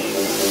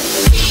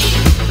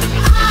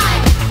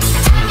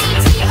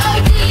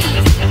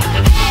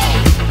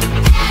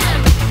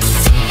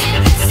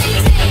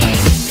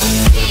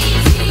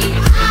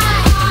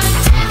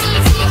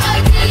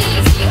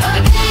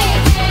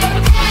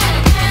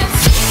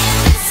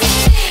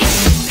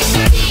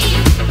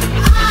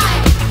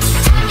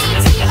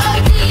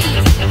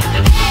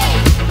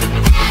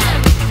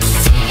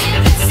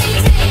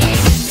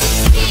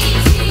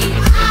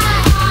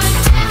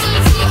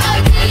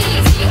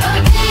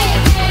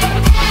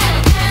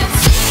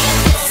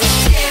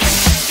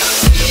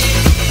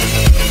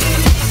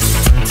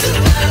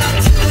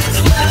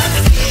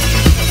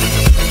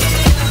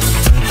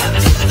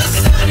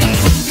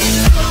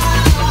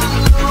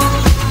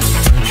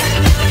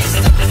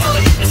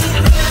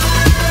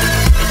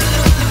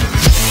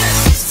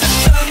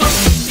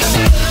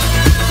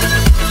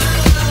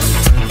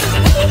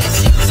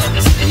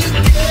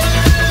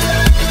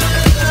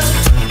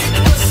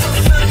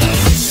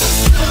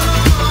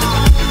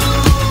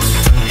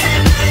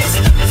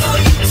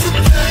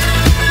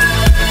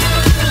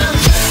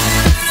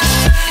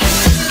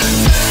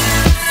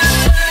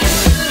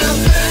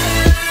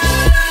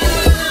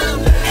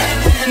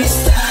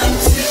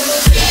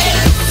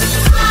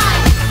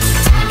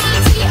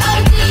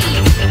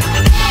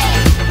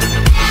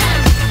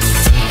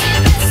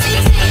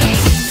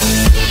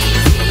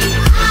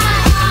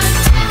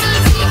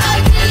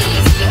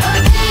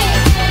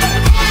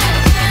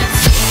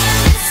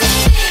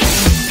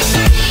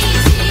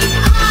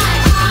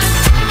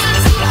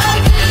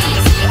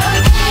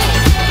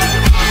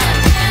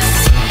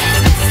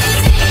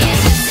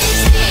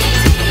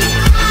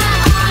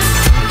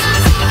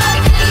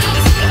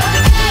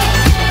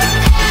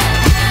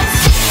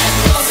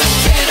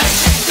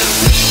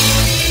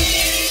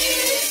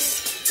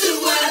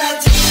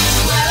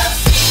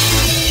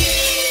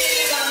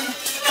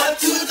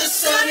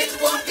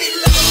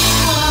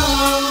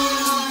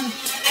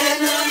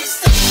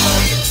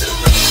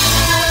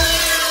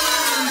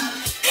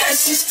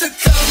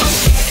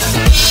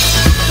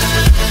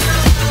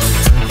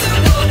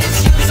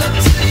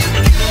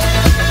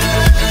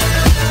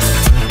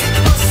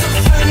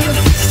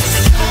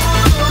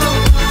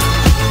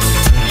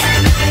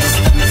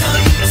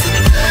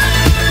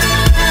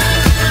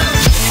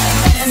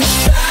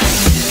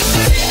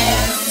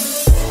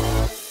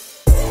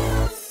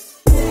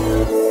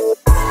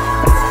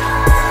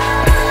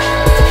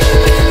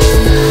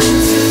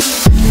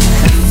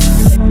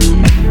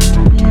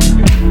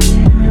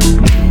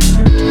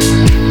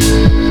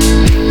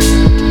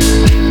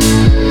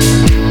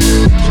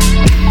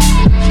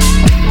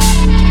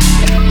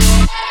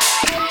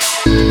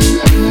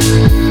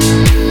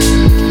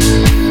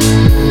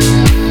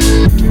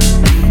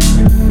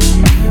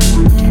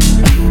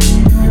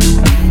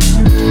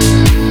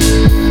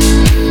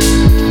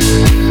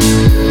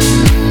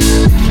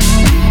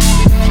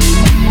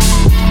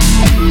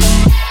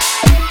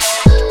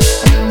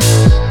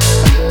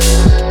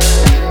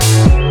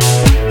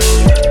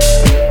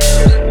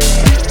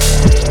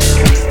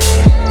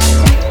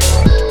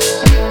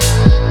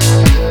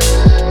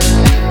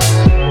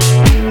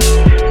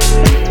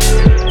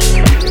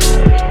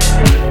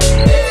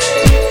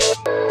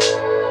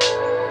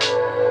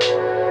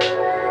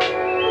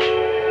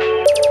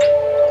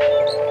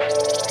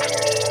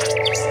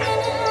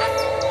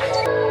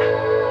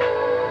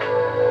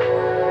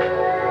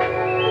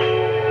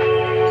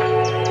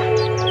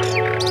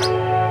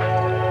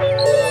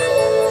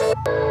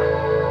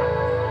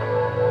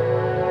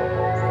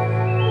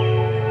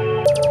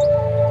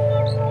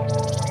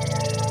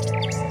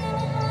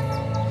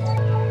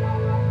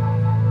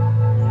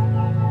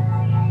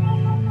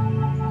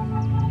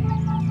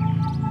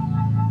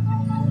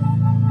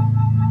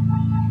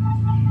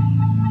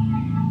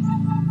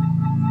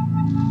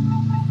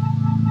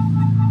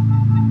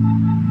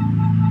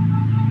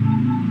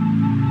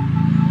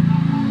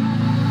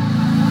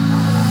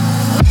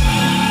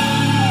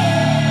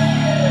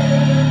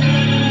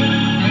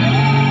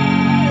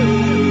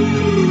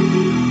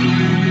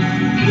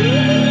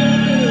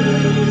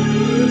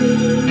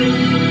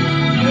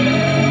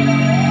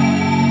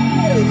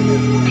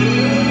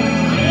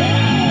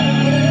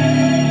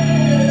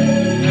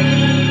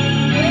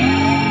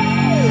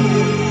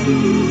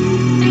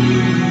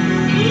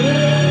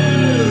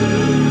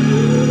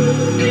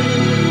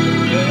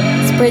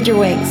 Spread your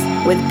wings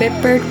with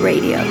Bitbird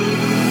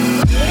Radio.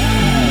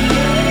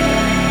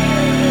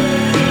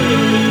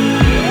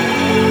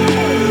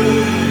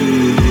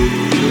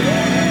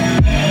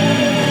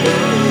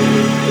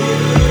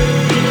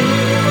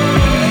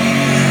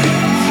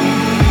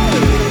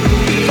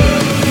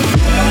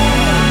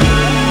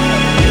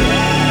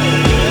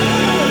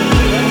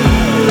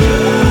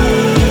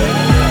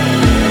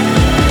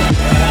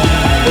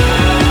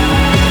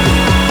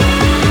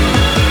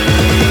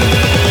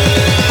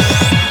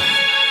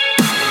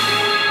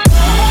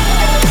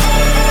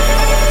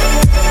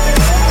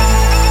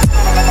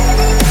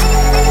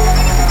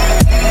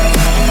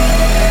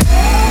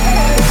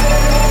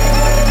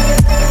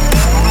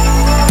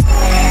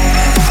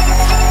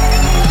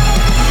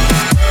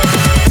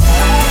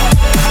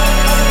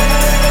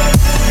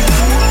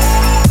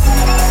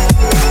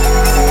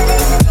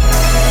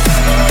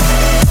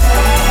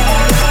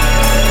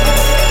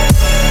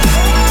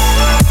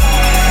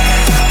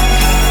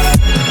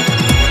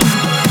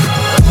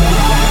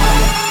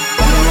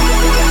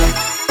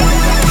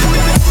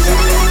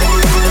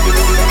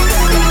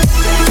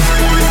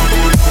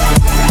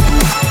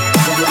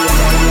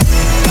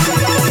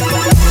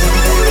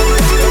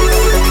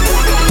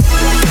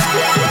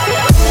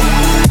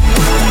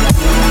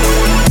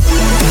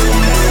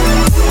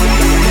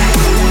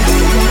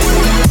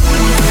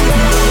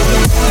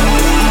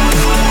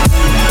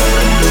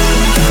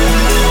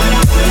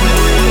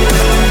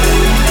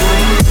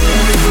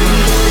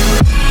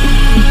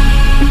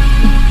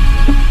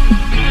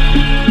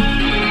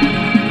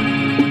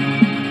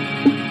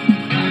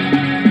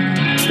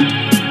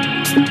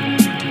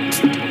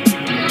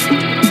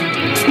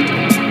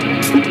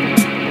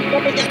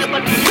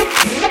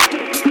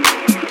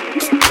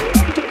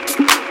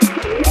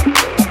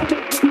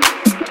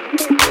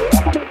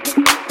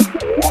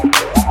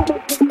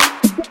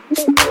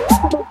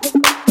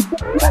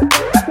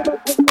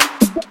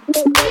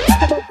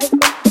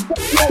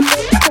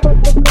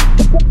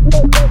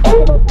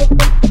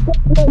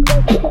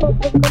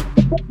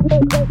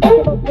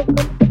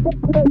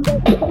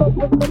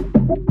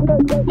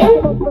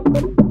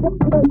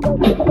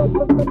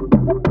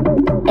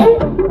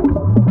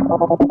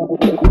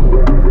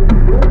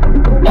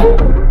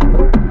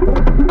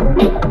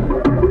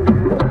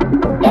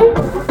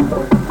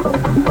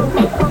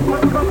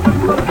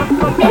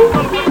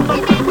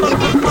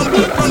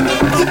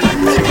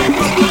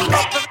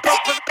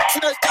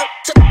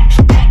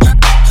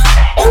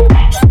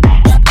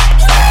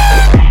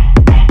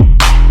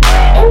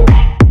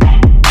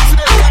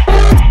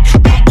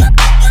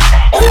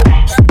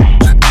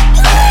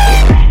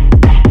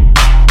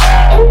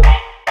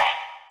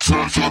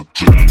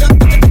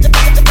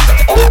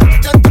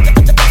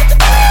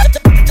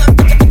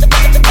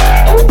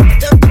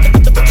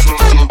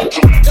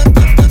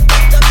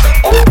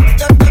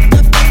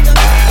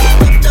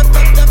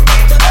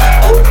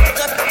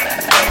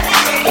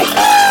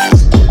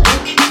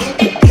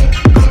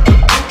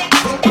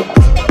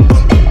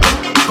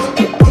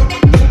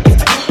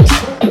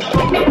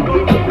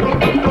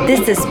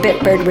 This is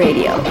Bitbird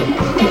Radio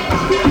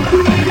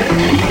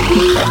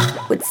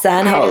with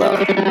San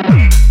Holo.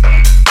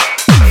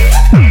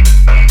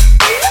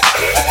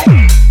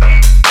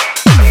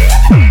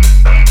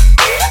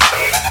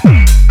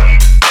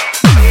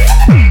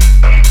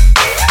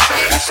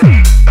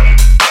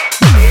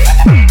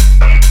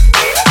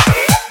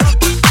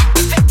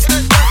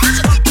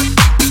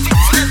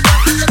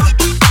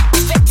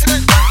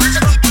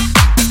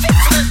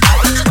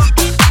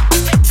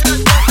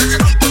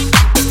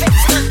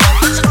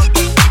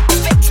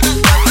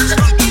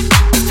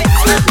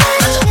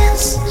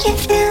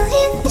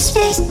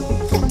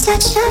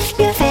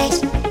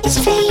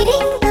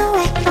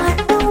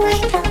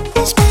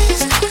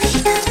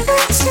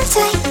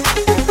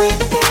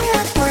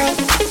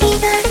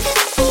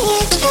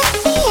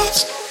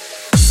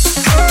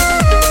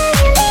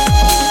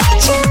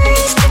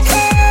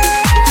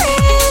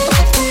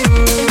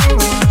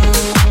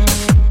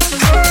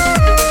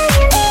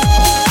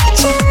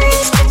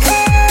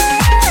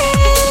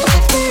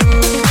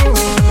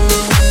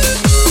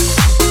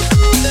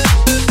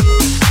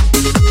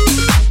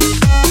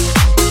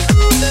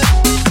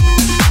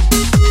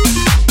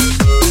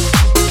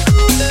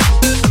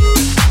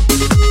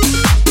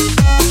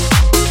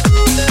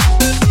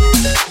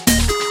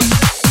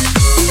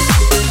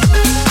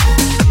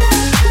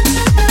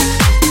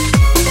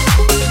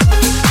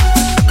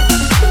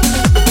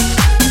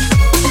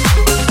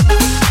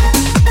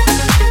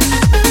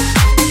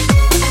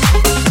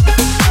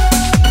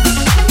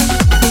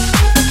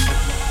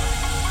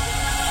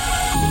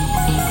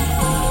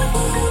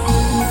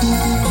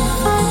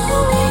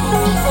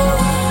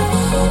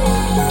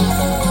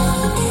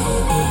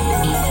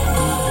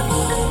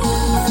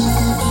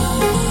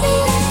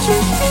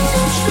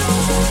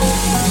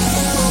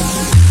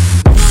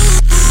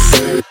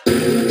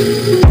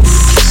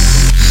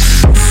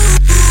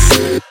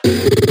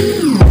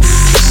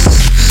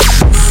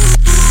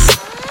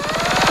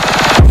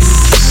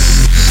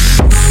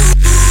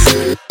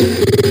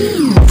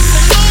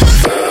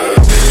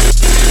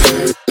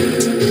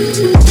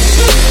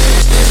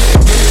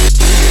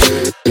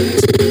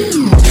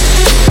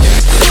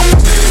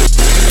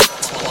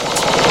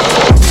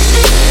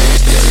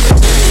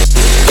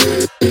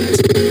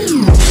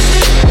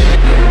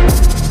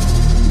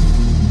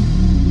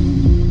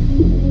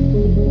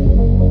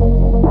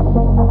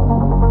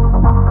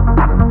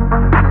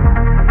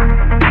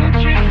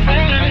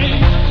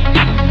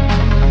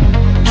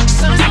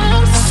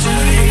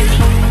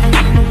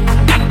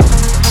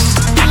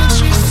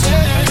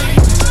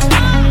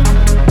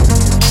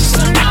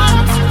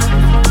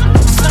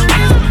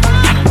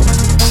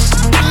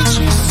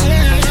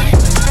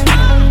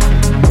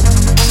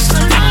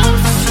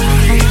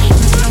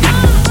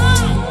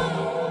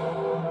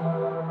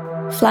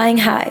 Flying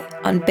High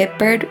on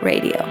Bitbird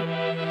Radio.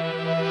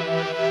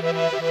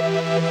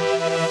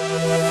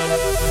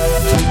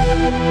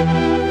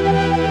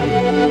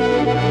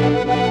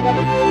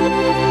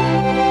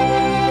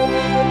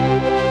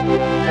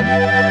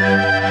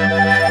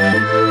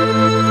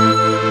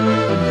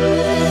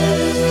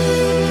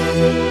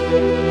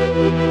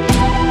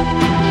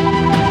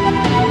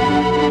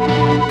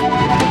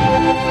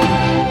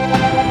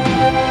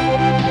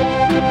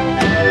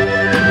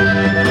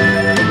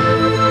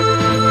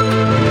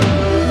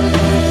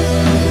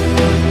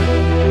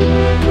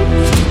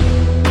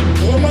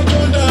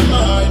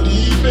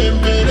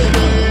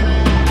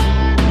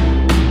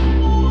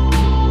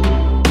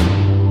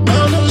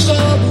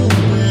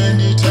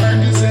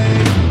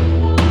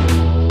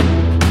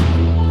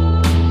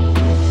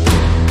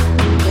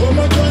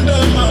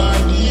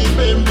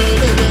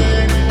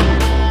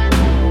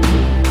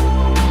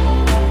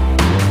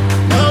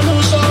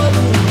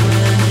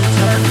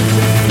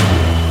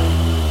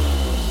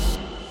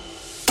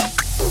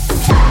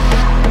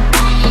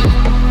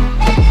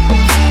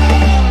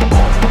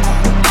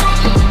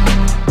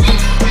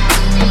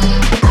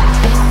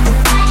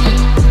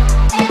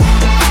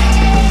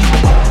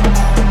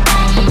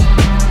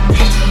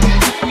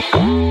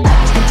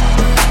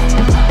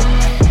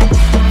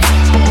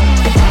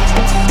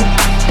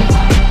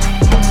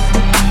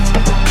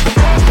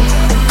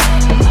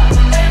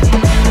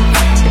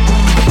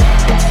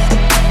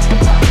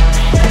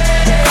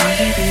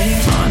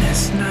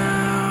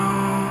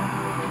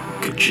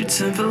 you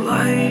turn the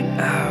light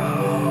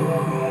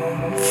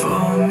out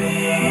for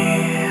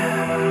me.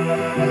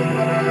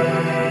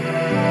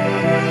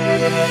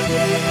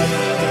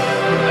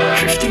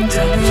 Drifting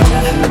down the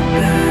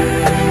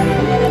riverbank,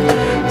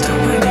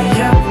 don't wake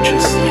me up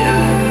just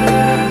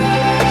yet.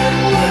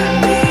 Let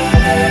me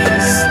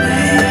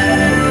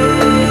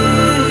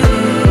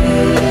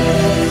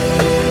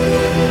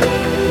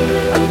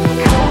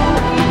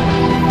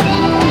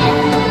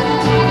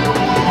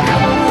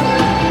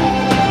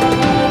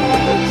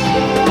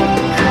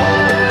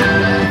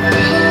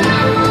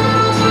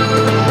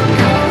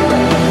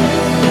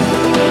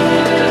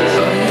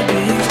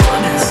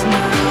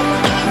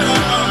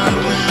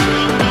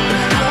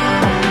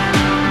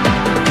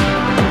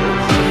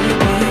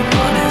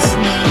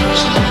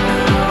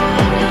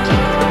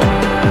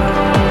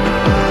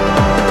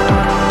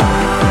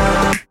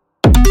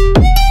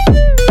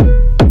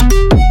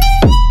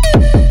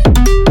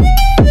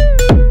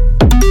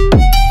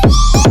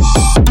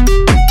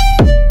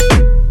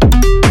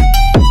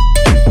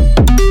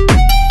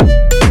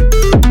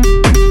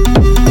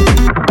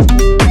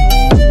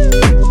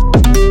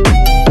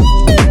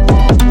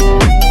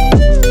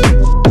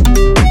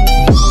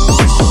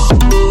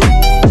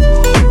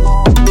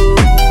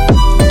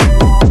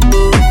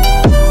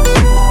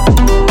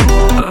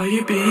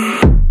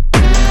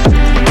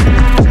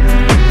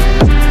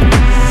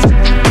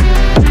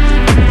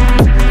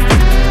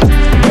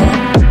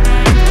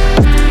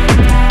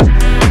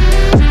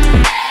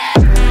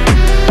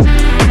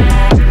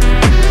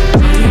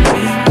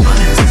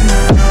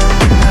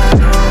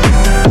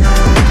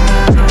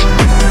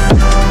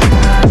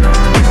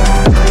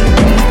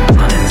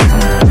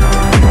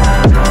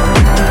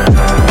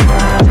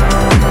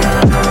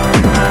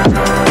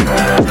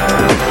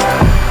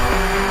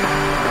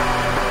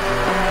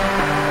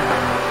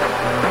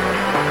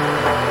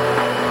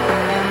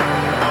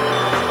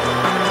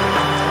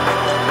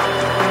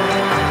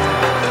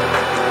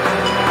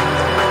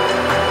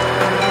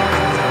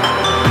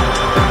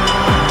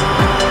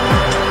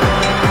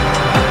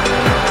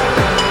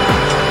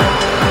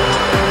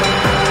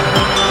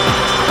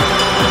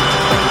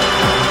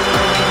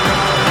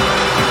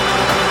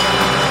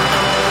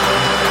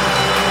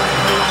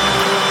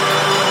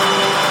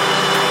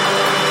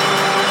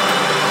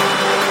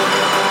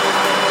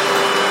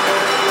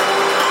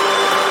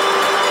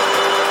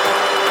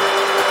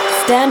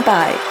Stand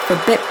by for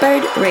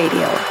Bitbird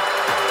Radio.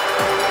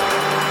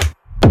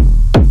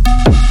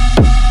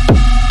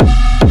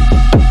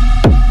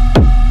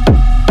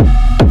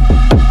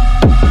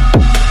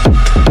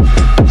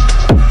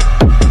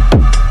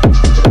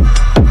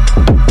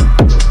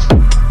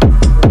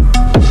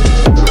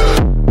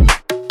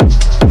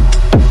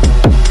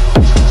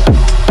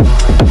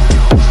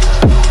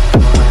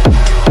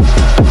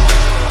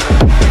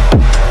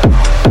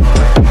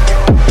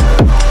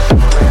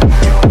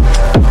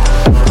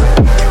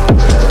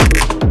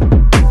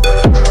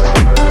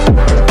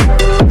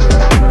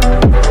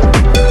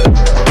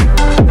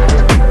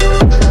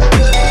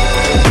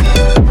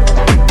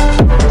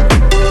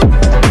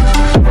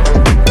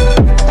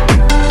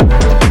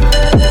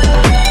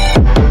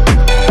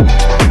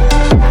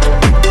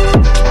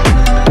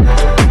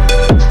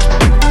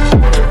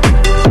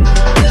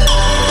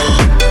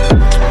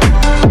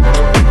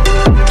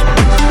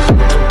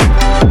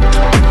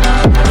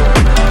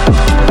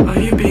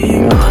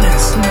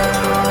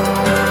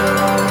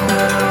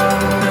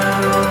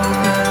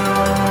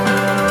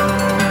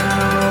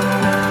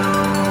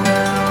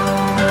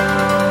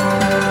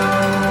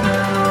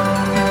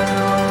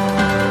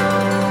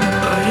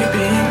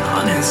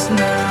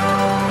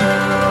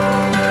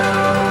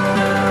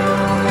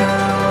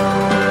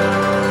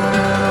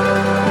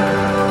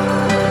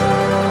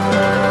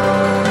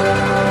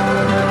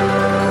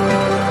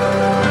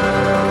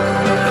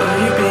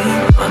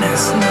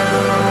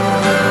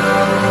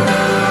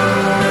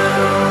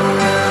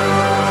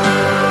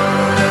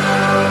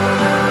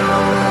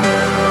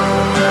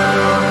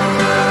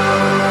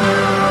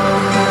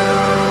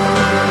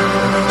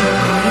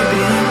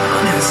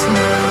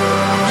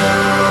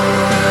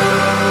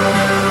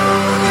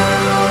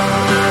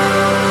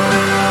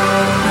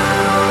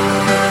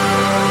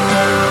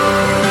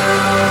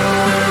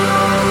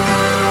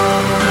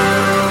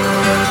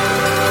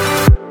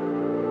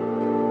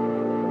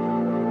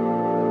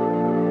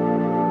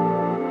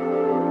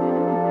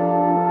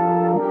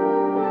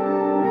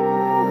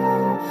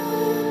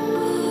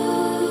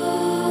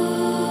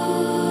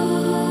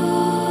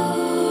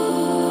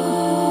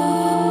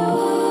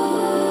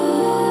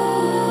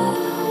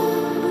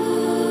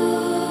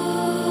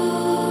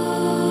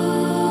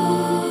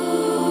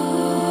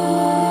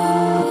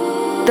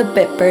 The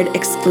Bitbird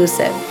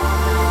exclusive.